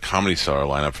looked at the Comedy Cellar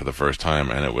lineup for the first time,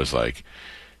 and it was like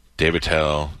Dave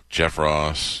Attell, Jeff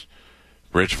Ross,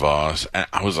 Rich Voss, and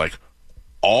I was like,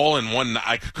 all in one.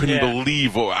 I couldn't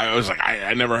believe what I was like.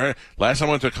 I never heard. Last time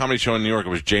I went to a comedy show in New York, it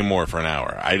was Jay Moore for an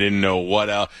hour. I didn't know what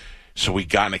else. So we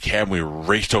got in a cab and we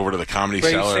raced over to the Comedy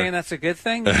Cellar. Are you saying that's a good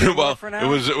thing? Well, it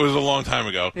was a long time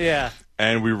ago. Yeah.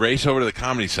 And we raced over to the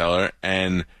Comedy Cellar,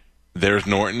 and there's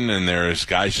Norton, and there's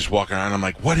guys just walking around. I'm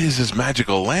like, what is this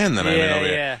magical land that I'm in over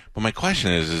here? But my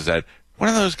question is that when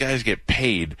do those guys get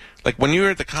paid? Like when you were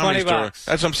at the Comedy Store, $20.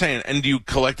 that's what I'm saying. And do you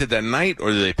collect it that night,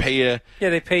 or do they pay you? Yeah,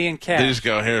 they pay you in cash. They just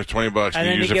go, here's $20, and you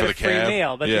then use you it get for the a free cab.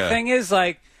 meal. But the thing is,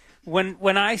 like,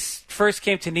 when I first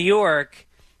came to New York,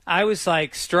 I was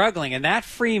like struggling, and that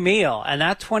free meal and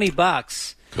that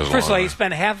 $20. First of all, you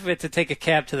spend half of it to take a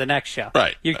cab to the next show.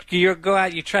 Right. You go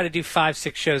out, you try to do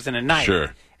 5-6 shows in a night.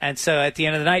 Sure. And so at the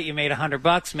end of the night, you made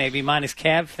 $100 maybe minus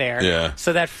cab fare. Yeah.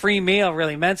 So that free meal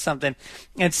really meant something.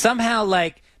 And somehow,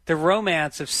 like, the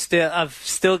romance of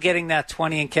still getting that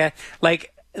 20 in cash,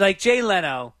 like Jay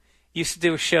Leno used to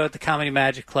do a show at the Comedy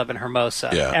Magic Club in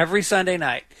Hermosa every Sunday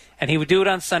night, and he would do it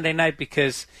on Sunday night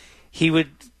because he would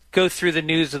go through the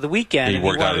news of the weekend and he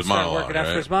wanted to start working out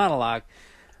for his monologue.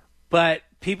 But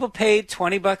people paid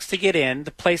 $20 to get in.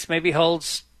 The place maybe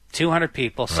holds 200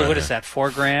 people. So what is that?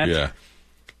 $4,000. Yeah.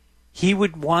 He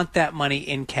would want that money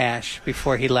in cash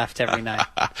before he left every night.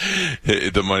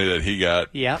 The money that he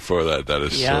got for that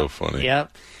is so funny.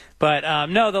 Yep. But,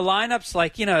 no, the lineup's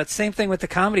like, it's the same thing with the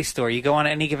Comedy Store. You go on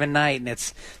any given night, and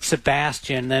it's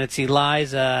Sebastian, then it's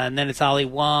Eliza, and then it's Ali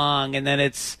Wong, and then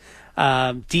it's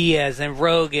Diaz and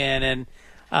Rogan, and,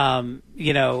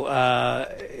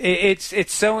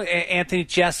 it's so Anthony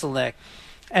Jeselnik.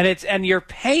 And you're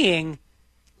paying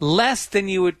less than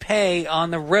you would pay on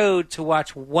the road to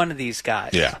watch one of these guys.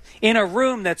 Yeah. In a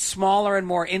room that's smaller and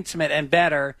more intimate and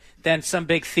better than some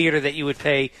big theater that you would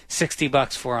pay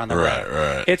 $60 for on the road.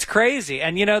 Right. It's crazy.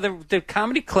 And, the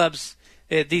comedy clubs,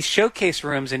 these showcase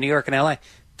rooms in New York and L.A.,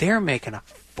 they're making a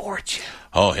fortune.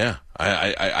 Oh, yeah.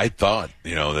 I thought,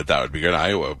 that would be good.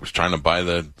 I was trying to buy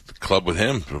the club with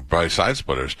him, buy Side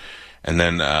Splitters. And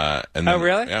then, oh,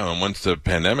 really? Yeah. And once the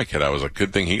pandemic hit, I was like,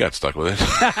 good thing he got stuck with it.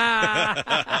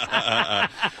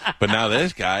 But now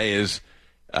this guy is,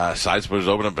 Side Splitters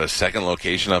open up a second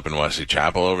location up in Wesley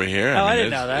Chapel over here. I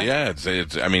didn't know that. Yeah.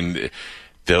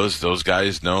 Those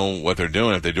guys know what they're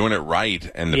doing. If they're doing it right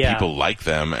and the people like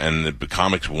them and the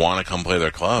comics want to come play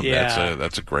their club,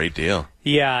 that's a great deal.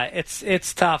 Yeah,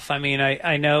 it's tough. I mean,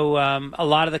 I know a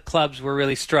lot of the clubs were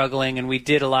really struggling, and we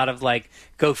did a lot of like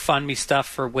GoFundMe stuff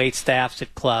for wait staffs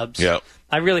at clubs. Yep.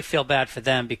 I really feel bad for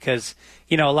them because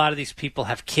a lot of these people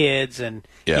have kids, and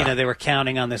they were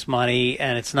counting on this money,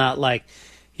 and it's not like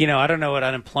I don't know what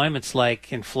unemployment's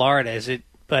like in Florida. Is it?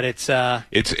 But it's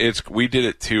we did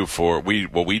it too.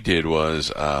 What we did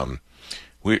was I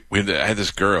had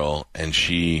this girl, and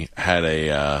she had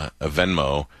a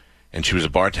Venmo, and she was a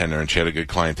bartender, and she had a good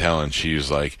clientele, and she was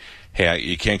like, hey,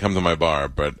 you can't come to my bar,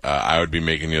 but I would be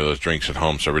making you those drinks at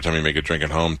home, so every time you make a drink at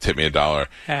home, tip me $1.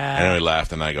 And then we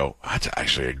laughed, and I go, that's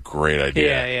actually a great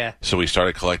idea. Yeah. So we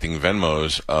started collecting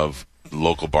Venmos of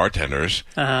local bartenders,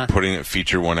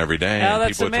 feature one every day. Oh,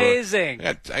 that's amazing.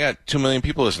 I got 2 million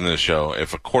people listening to this show.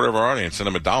 If a quarter of our audience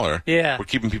send them $1, we're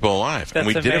keeping people alive. And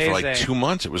we did it for like 2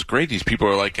 months. It was great. These people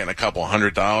were like getting a couple $100,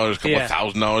 a couple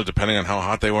 $1,000, depending on how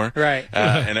hot they were. Right.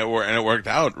 And it worked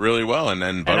out really well. And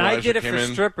then Budweiser I did it came for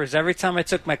in. Strippers. Every time I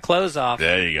took my clothes off,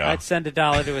 there you go. I'd send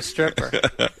 $1 to a stripper.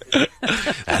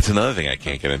 That's another thing I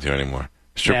can't get into anymore.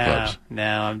 Strip clubs.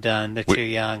 No, I'm done. They're too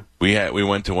young. We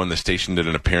went to one. The station did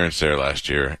an appearance there last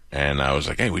year, and I was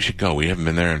like, hey, we should go. We haven't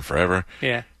been there in forever.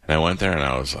 Yeah. And I went there, and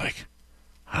I was like,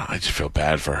 I just feel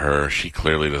bad for her. She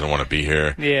clearly doesn't want to be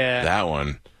here. Yeah. That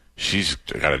one, she's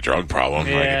got a drug problem.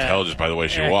 Yeah. I can tell just by the way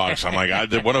she walks. I'm like,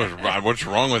 what's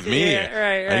wrong with me? Yeah,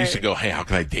 right. I used to go, hey, how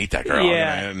can I date that girl?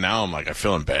 Yeah. And now I'm like, I'm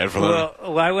feeling bad for them.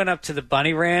 Well, I went up to the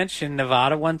Bunny Ranch in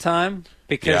Nevada one time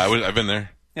because I've been there.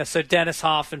 Yeah, so Dennis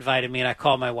Hoff invited me, and I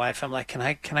called my wife. I'm like, can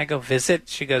I go visit?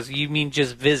 She goes, you mean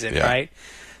just visit, right?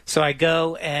 So I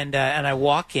go, and I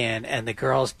walk in, and the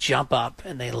girls jump up,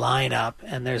 and they line up,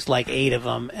 and there's like 8 of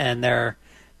them, and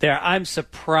I'm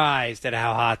surprised at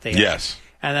how hot they are. Yes.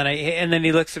 And then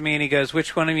he looks at me, and he goes,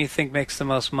 which one of you think makes the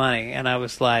most money? And I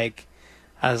was like,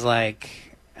 I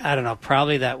don't know,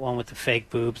 probably that one with the fake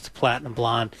boobs, the platinum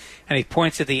blonde. And he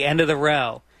points at the end of the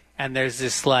row. And there's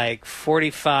this like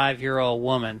 45-year-old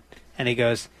woman, and he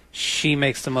goes, she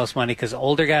makes the most money because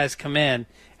older guys come in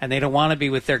and they don't want to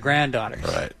be with their granddaughters.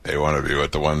 Right. They want to be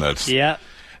with the one that's... Yeah.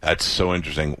 That's so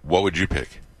interesting. What would you pick?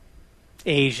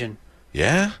 Asian.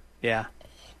 Yeah? Yeah.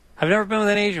 I've never been with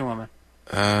an Asian woman.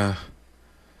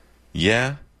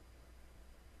 Yeah.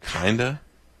 Kinda.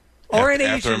 Or an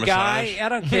Asian guy. I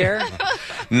don't care.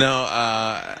 No,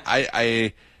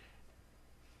 I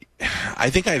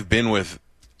think I've been with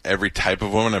every type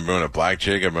of woman. I've been with a black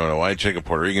chick, I've been with a white chick, a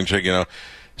Puerto Rican chick,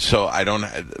 So I don't.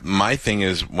 My thing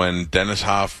is when Dennis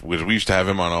Hoff we used to have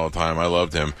him on all the time. I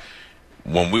loved him.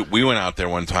 When we went out there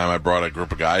one time, I brought a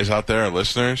group of guys out there,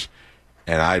 listeners,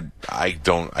 and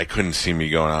I couldn't see me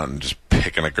going out and just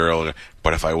picking a girl.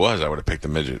 But if I was, I would have picked a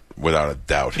midget without a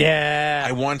doubt. Yeah.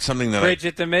 I want something that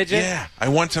Bridget the midget. Yeah. I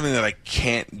want something that I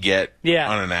can't get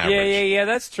on an average. Yeah.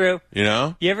 That's true. You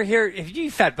know. You ever hear? If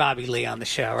you've had Bobby Lee on the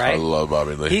show, right? I love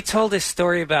Bobby Lee. He told his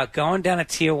story about going down to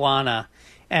Tijuana.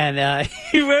 And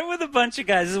he went with a bunch of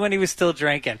guys. This is when he was still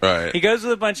drinking. Right. He goes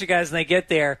with a bunch of guys, and they get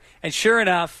there. And sure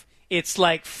enough, it's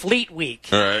like Fleet Week.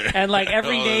 Right. And like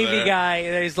every Navy guy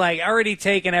is like already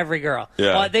taken every girl.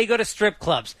 Yeah. They go to strip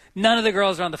clubs. None of the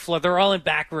girls are on the floor. They're all in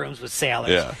back rooms with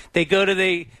sailors. Yeah. They go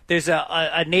to there's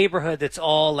a neighborhood that's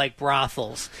all like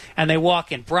brothels. And they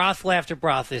walk in brothel after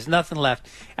brothel. There's nothing left.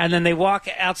 And then they walk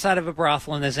outside of a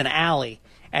brothel and there's an alley.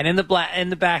 And in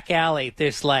the back alley,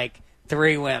 there's like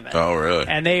 3 women. Oh, really?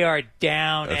 And they are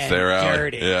down That's and their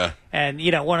dirty. alley. Yeah. And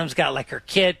one of them's got like her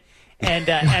kid. And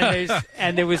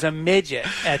there was a midget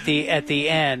at the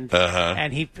end,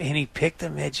 and he picked the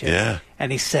midget. Yeah.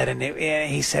 And he said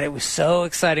it was so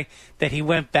exciting that he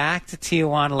went back to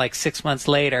Tijuana like 6 months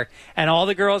later, and all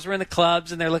the girls were in the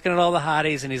clubs and they're looking at all the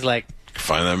hotties, and he's like,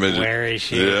 "Find that midget. Where is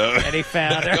she?" Yeah. And he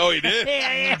found her. Oh, he did.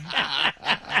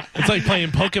 Yeah. It's like playing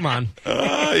Pokemon.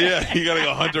 Yeah, you gotta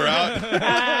go hunt her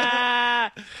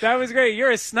out. That was great. You're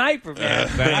a sniper, man.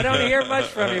 I don't hear much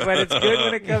from you, but it's good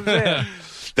when it comes in.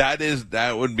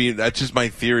 That's just my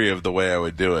theory of the way I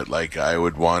would do it. Like, I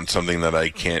would want something that I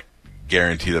can't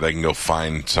guarantee that I can go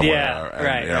find somewhere. Yeah, and,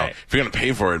 right. If you're going to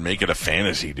pay for it, make it a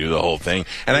fantasy. Do the whole thing.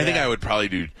 And I think I would probably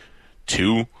do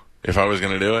 2 if I was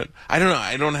going to do it. I don't know.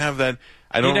 I don't have that.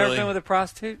 I don't. You never really, been with a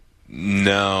prostitute?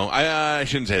 No, I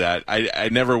shouldn't say that. I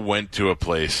never went to a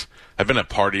place. I've been at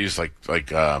parties like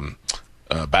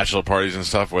bachelor parties and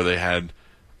stuff where they had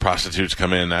prostitutes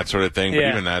come in, that sort of thing. But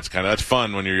even that's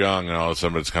fun when you're young, and all of a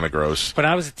sudden it's kind of gross. When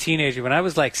I was a teenager, when I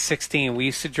was like 16, we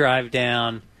used to drive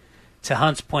down to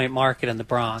Hunts Point Market in the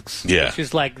Bronx. Yeah. Which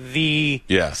is like the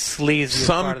sleaziest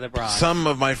part of the Bronx. Some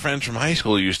of my friends from high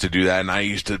school used to do that, and I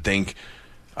used to think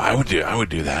I would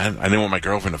do that. I didn't want my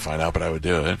girlfriend to find out, but I would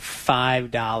do it.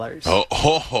 $5.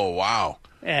 Oh, wow.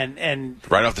 And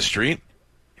right off the street?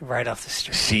 Right off the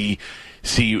street.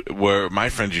 See, where my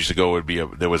friends used to go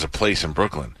there was a place in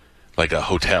Brooklyn, like a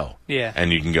hotel. Yeah.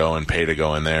 And you can go and pay to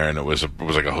go in there, and it was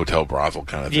like a hotel brothel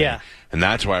kind of thing. Yeah. And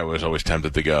that's why I was always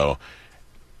tempted to go.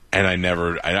 And I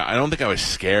don't think I was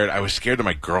scared. I was scared that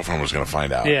my girlfriend was going to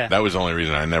find out. Yeah. That was the only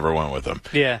reason I never went with them.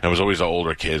 Yeah. And it was always the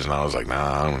older kids, and I was like, nah,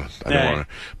 I don't want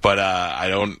to. But I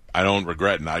don't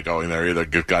regret not going there either.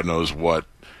 God knows what.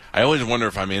 I always wonder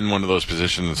if I'm in one of those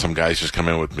positions and some guys just come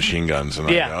in with machine guns, and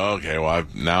I go, okay, well,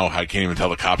 now I can't even tell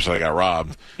the cops that I got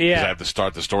robbed. Because I have to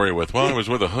start the story with, well, I was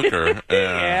with a hooker.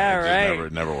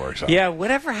 It never works out. Yeah,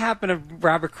 whatever happened to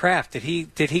Robert Kraft? Did he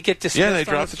get dismissed? Yeah, they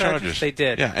dropped the charges. They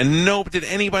did. Yeah, and did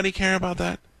anybody care about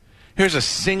that? Here's a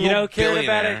single cared billionaire.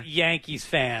 about it? Yankees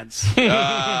fans.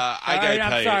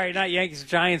 I'm sorry, not Yankees,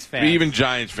 Giants fans. Even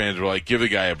Giants fans were like, give the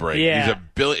guy a break. Yeah.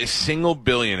 He's a single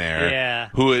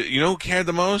billionaire who cared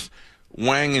the most?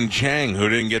 Wang and Chang, who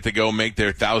didn't get to go make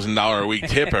their $1,000 a week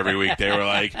tip every week. They were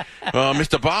like, well,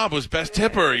 Mr. Bob was best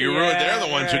tipper. They're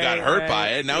the ones who got hurt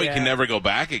by it. Now he can never go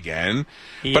back again.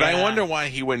 Yeah. But I wonder why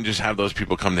he wouldn't just have those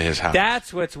people come to his house.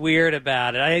 That's what's weird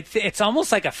about it. It's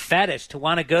almost like a fetish to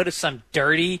want to go to some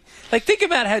dirty... Like, think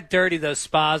about how dirty those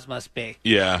spas must be.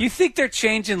 Yeah. You think they're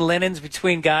changing linens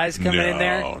between guys coming in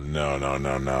there?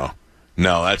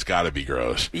 No, that's got to be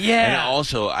gross. Yeah. And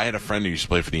also, I had a friend who used to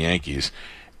play for the Yankees,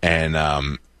 and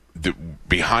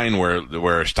behind where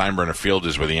Steinbrenner Field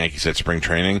is, where the Yankees had spring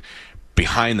training,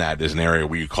 behind that is an area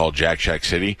we call Jack Shack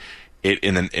City.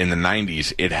 In the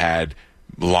 90s, it had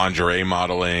lingerie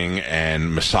modeling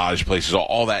and massage places,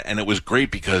 all that, and it was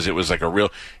great because it was like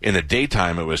in the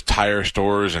daytime it was tire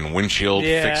stores and windshield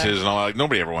fixes and all that. Like,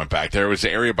 nobody ever went back there. It was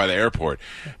the area by the airport,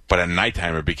 but at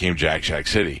nighttime it became Jack Shack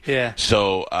City.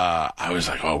 So I was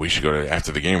like, we should go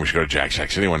after the game, we should go to Jack Shack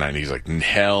City one night. And he's like,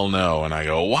 hell no. And I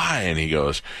go, why? And he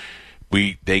goes,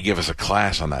 they give us a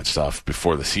class on that stuff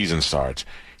before the season starts.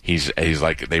 He's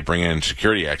like, they bring in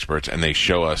security experts and they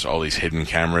show us all these hidden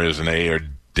cameras, and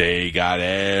they got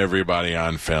everybody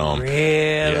on film.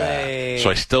 Really? Yeah. So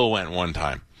I still went one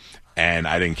time, and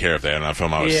I didn't care if they had it on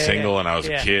film. I was single, and I was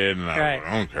a kid, and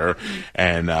I don't care.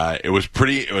 And it was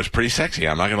pretty sexy.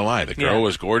 I'm not gonna lie. The girl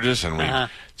was gorgeous, and we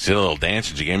did a little dance,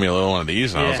 and she gave me a little one of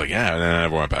these, and I was like, and then I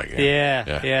never went back again.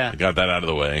 I got that out of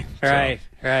the way. Right.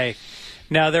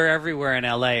 No, they're everywhere in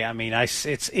L.A. I mean, I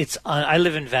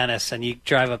live in Venice, and you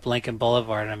drive up Lincoln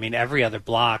Boulevard, and I mean, every other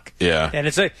block. Yeah. And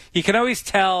it's you can always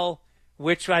tell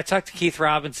which. I talked to Keith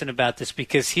Robinson about this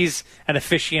because he's an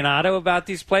aficionado about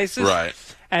these places. Right.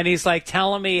 And he's like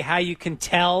telling me how you can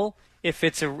tell if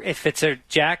it's a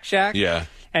Jack Shack. Yeah.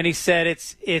 And he said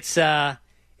it's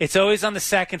always on the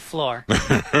second floor.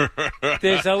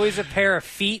 There's always a pair of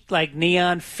feet, like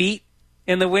neon feet,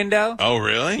 in the window. Oh,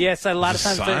 really? Yes, a lot of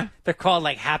times they're called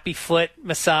like Happy Foot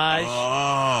Massage.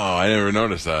 Oh, I never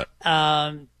noticed that.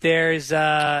 There's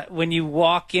when you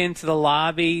walk into the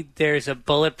lobby, there's a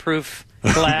bulletproof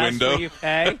glass window where you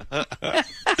pay.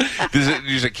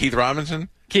 Is it Keith Robinson?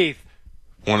 Keith.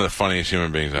 One of the funniest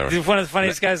human beings ever. He's one of the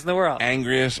funniest guys in the world.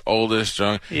 Angriest, oldest,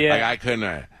 drunk. Yeah. Like I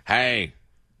couldn't. Hey,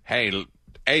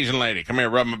 Asian lady, come here,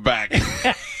 rub my back.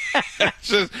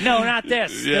 No, not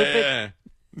this. Stupid.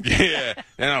 Yeah.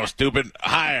 No, stupid.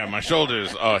 Hi on my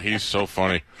shoulders. Oh, he's so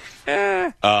funny.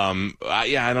 I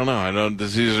don't know.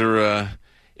 These are.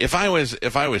 If I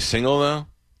was single though,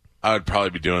 I would probably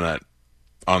be doing that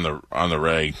on the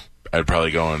reg. I'd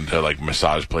probably go into like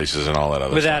massage places and all that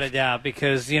other Without stuff. a doubt,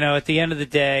 because at the end of the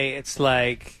day, it's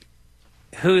like,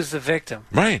 who's the victim?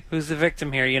 Right. Who's the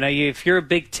victim here? If you're a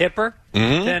big tipper,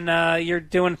 then you're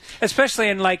doing, especially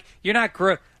in like you're not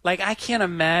like I can't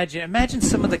imagine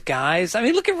some of the guys. I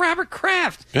mean, look at Robert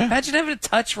Kraft. Yeah. Imagine having to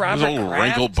touch Robert His old Kraft.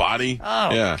 wrinkled body.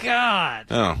 Oh yeah. God.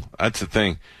 No, that's the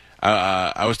thing.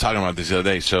 I was talking about this the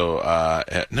other day. So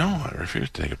no, I refuse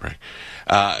to take a break.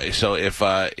 So if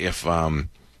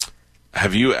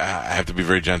have you? I have to be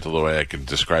very gentle the way I can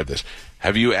describe this.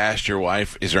 Have you asked your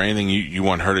wife? Is there anything you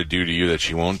want her to do to you that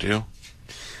she won't do?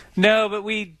 No, but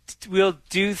we'll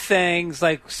do things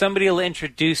like somebody will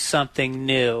introduce something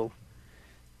new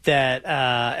that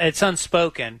it's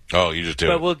unspoken. Oh, you just do it.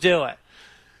 But we'll do it.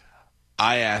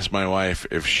 I asked my wife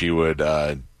if she would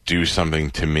do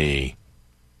something to me,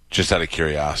 just out of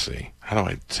curiosity. How do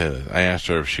I say this? I asked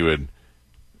her if she would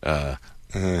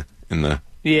in the.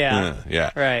 Yeah.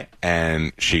 Right.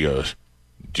 And she goes,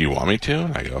 "Do you want me to?"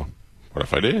 And I go, "What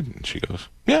if I did?" And she goes,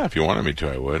 "Yeah, if you wanted me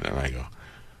to, I would." And I go,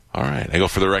 "All right." I go,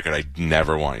 "For the record, I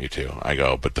never want you to." I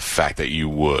go, "But the fact that you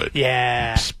would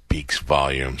speaks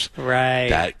volumes." Right.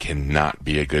 That cannot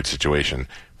be a good situation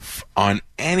on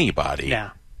anybody. No.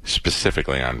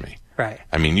 Specifically on me. Right.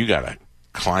 I mean, you got to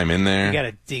climb in there.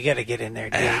 You gotta get in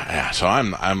there, dude. Yeah. So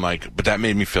I'm like, but that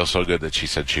made me feel so good that she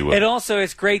said she would. It also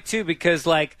is great too because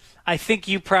like I think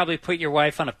you probably put your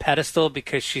wife on a pedestal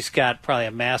because she's got probably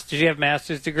a master's. Does she have a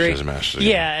master's degree? She has a master's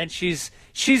degree. Yeah, and she's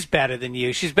better than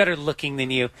you. She's better looking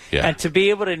than you. Yeah. And to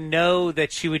be able to know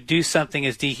that she would do something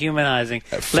as dehumanizing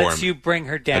lets you bring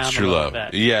her down. That's true love.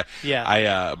 Bit. Yeah. Yeah.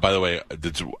 I by the way,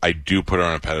 I do put her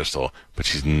on a pedestal, but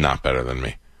she's not better than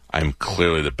me. I'm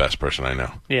clearly the best person I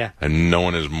know. Yeah. And no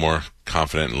one is more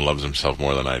confident and loves himself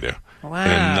more than I do.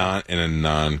 Wow. In a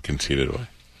non-conceited way.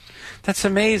 That's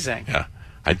amazing. Yeah.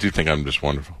 I do think I'm just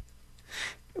wonderful.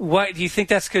 What do you think?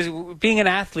 That's because being an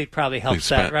athlete probably helps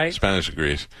that, right? Spanish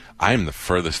agrees. I'm the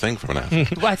furthest thing from an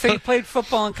athlete. Well, I thought you played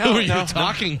football in Who are college. you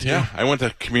talking to? Yeah, I went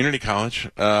to community college.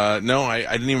 No, I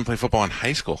didn't even play football in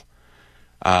high school.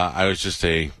 I was just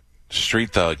a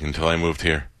street thug until I moved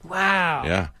here. Wow.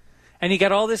 Yeah. And you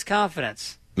got all this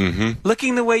confidence. Mm-hmm.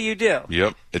 Looking the way you do.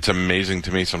 Yep. It's amazing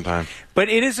to me sometimes. But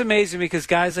it is amazing because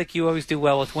guys like you always do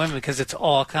well with women because it's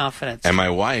all confidence. And my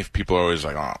wife, people are always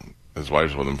like, "Oh, his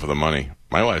wife's with him for the money."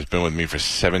 My wife's been with me for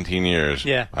 17 years.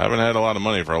 Yeah. I haven't had a lot of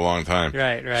money for a long time.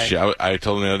 Right. I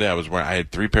told her the other day I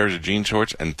had 3 pairs of jean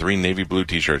shorts and 3 navy blue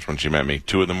T-shirts when she met me.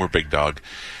 2 of them were Big Dog.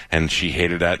 And she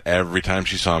hated that every time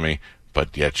she saw me.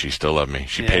 But yet she still loved me.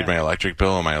 She paid my electric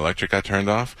bill and my electric got turned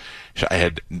off. I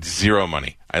had 0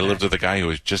 money. I lived with a guy who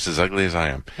was just as ugly as I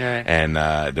am. Right. And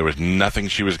there was nothing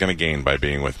she was going to gain by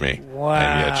being with me. Wow.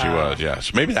 And yet she was, yeah.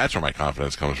 So maybe that's where my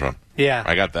confidence comes from. Yeah.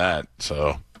 I got that,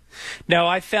 so. No,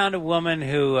 I found a woman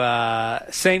who,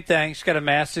 same thing. She's got a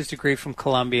master's degree from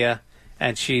Columbia,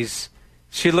 and she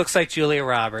looks like Julia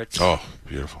Roberts. Oh,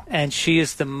 beautiful. And she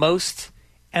is the most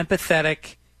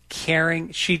empathetic,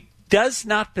 caring. She does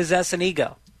not possess an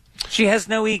ego. She has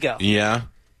no ego. Yeah.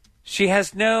 She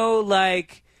has no,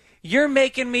 like, you're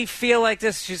making me feel like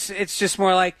this. It's just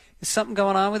more like, is something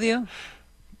going on with you?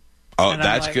 Oh, And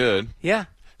that's like, good. Yeah.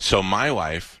 So my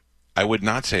wife, I would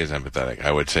not say is empathetic.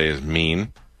 I would say is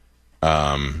mean.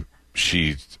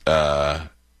 She's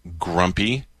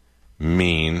grumpy,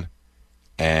 mean,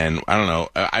 and I don't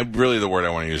know. Really, the word I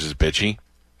want to use is bitchy.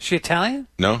 She Italian?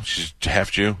 No, she's half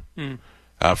Jew.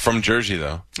 From Jersey,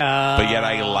 though. But yet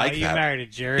I like you that. married a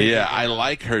Jersey. Yeah, I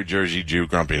like her Jersey Jew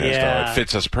grumpiness, Yeah. though. It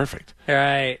fits us perfect.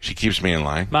 Right. She keeps me in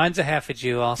line. Mine's a half a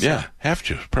Jew also. Yeah, half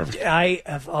Jew. Perfect.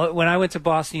 When I went to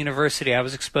Boston University, I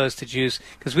was exposed to Jews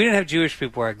because we didn't have Jewish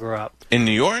people where I grew up. In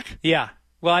New York? Yeah.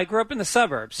 Well, I grew up in the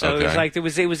suburbs, so it was Okay. like it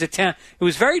was a town. It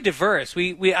was very diverse.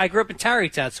 I grew up in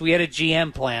Tarrytown, so we had a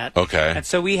GM plant. Okay. And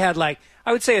so we had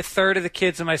I would say a third of the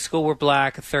kids in my school were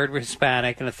black, a third were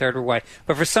Hispanic, and a third were white.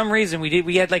 But for some reason,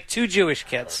 we had 2 Jewish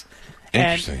kids.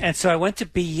 Interesting. And so I went to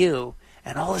BU,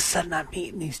 and all of a sudden I'm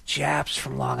meeting these Japs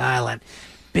from Long Island,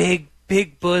 big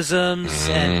bosoms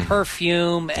and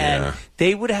perfume, and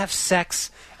they would have sex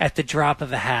at the drop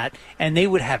of a hat, and they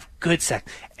would have good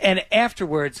sex. And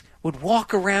afterwards would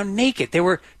walk around naked. They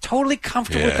were totally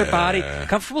comfortable with their body,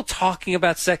 comfortable talking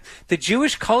about sex. The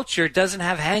Jewish culture doesn't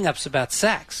have hang-ups about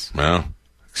sex. Well,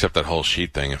 Except that whole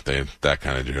sheet thing, if they that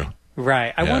kind of do.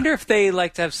 Right. I wonder if they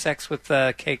like to have sex with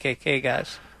KKK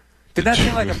guys. Did that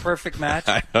seem like a perfect match?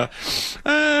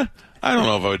 I don't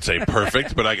know if I would say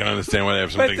perfect, but I can understand why they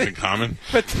have some things in common.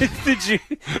 But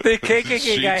the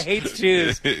KKK guy hates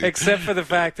Jews, except for the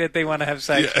fact that they want to have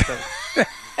sex with them.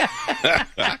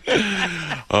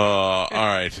 All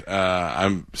right.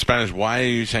 I'm Spanish. Why are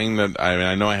you saying that? I mean,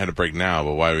 I know I had a break now,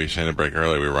 but why were you saying a break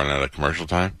early? We were running out of commercial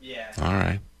time? Yeah. All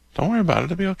right. Don't worry about it.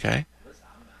 It'll be okay.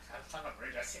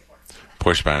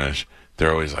 Poor Spanish.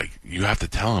 They're always like, you have to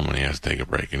tell him when he has to take a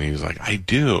break. And he's like, I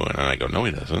do. And I go, no,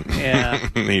 he doesn't. Yeah.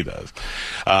 He does.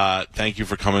 Thank you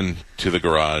for coming to the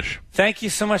garage. Thank you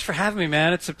so much for having me,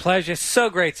 man. It's a pleasure. It's so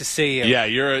great to see you. Yeah,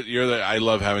 I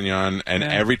love having you on. And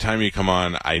every time you come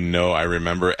on, I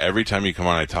remember every time you come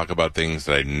on, I talk about things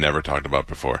that I never talked about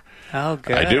before. Oh,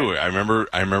 good. I do. I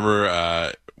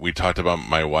remember we talked about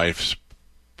my wife's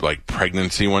like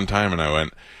pregnancy one time. And I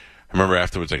remember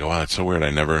afterwards, I go, wow, that's so weird. I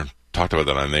never talked about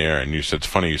that on the air, and you said it's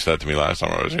funny you said that to me last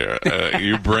time I was here.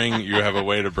 You have a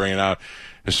way to bring it out.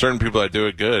 There's certain people that do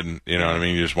it good, you know what I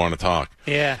mean? You just want to talk.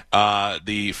 Yeah.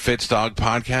 The Fitz Dog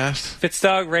podcast, Fitz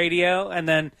Dog Radio, and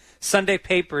then Sunday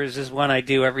Papers is one I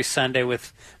do every Sunday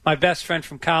with my best friend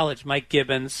from college, Mike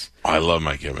Gibbons. Oh, I love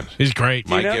Mike Gibbons. He's great.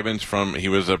 Mike Gibbons he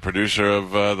was a producer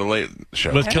of the Late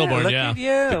Show with Kilborn. Look Yeah, at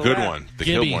you. The good one, the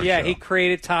Kilborn Yeah, show. he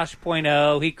created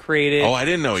Tosh.0. He created. Oh, I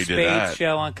didn't know he did that. Spade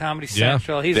Show on Comedy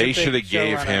Central. He's they should have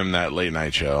gave him that late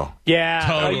night show. Yeah.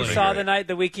 Totally. Oh, you saw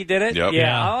the week he did it. Yep.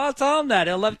 Yeah. Oh, I'll tell him that.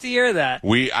 He'll love to hear that.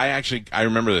 I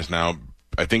remember this now.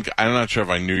 I'm not sure if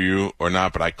I knew you or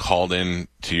not, but I called in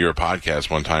to your podcast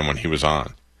one time when he was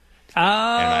on. Oh,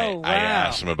 and wow. I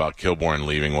asked him about Kilborn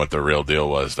leaving, what the real deal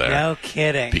was there. No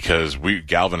kidding. Because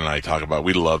Galvin and I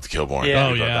we loved Kilborn.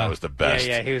 Yeah. We thought that was the best.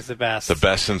 Yeah, he was the best. The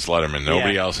best since Letterman.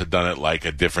 Nobody else had done it like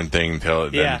a different thing until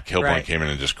then Kilborn came in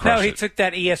and just crushed it. No, he took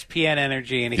that ESPN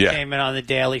energy and he came in on the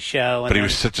Daily Show. But he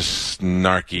was such a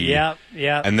snarky.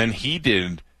 Yeah. And then he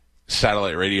did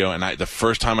satellite radio, and the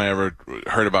first time I ever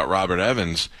heard about Robert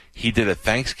Evans, he did a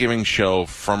Thanksgiving show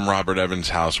from Robert Evans'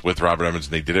 house with Robert Evans,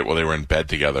 and they did it while they were in bed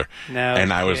together.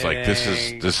 And I was like, this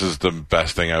is the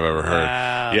best thing I've ever heard.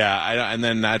 Wow. Yeah, and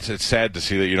then it's sad to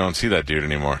see that you don't see that dude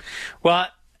anymore. Well,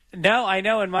 no, I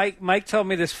know, and Mike told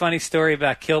me this funny story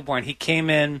about Kilborn. He came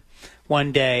in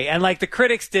one day, and like the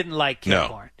critics didn't like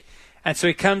Kilborn. And so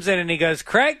he comes in and he goes,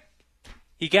 Craig,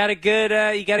 you got a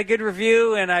good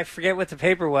review, and I forget what the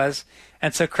paper was.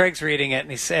 And so Craig's reading it,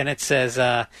 and it says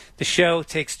the show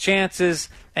takes chances,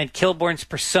 and Kilborn's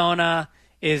persona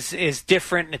is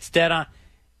different, and it's dead on.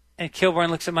 And Kilborn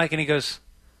looks at Mike and he goes,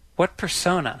 "What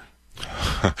persona?"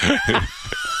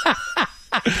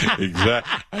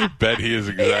 Exactly. I bet he is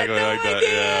exactly like that.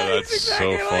 Yeah, that's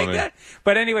exactly so funny. Like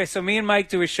but anyway, so me and Mike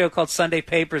do a show called Sunday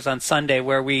Papers on Sunday,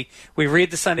 where we read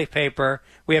the Sunday paper.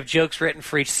 We have jokes written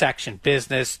for each section: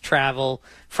 business, travel,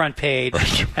 front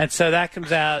page, and so that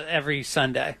comes out every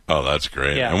Sunday. Oh, that's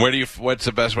great. Yeah. And what's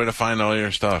the best way to find all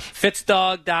your stuff?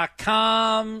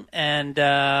 Fitzdog.com, and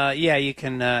you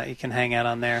can hang out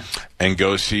on there. And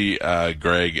go see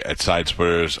Greg at Side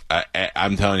Splitters.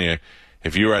 I'm telling you,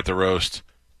 if you were at the roast,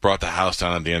 brought the house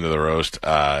down at the end of the roast.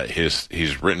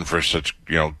 He's written for such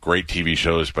great TV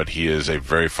shows, but he is a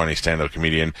very funny stand-up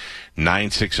comedian.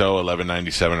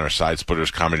 960-1197 or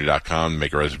sidesplitterscomedy.com.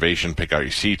 Make a reservation, pick out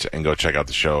your seats, and go check out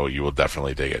the show. You will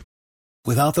definitely dig it.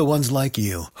 Without the ones like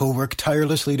you, who work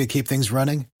tirelessly to keep things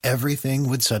running, everything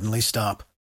would suddenly stop.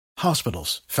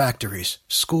 Hospitals, factories,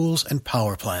 schools, and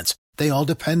power plants, they all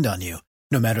depend on you.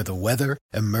 No matter the weather,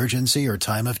 emergency, or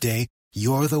time of day,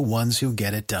 you're the ones who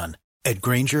get it done. At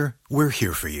Grainger, we're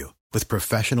here for you with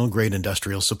professional-grade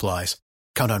industrial supplies.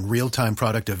 Count on real-time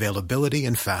product availability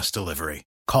and fast delivery.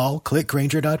 Call, click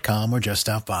Grainger.com, or just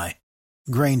stop by.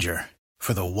 Grainger,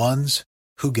 for the ones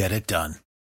who get it done.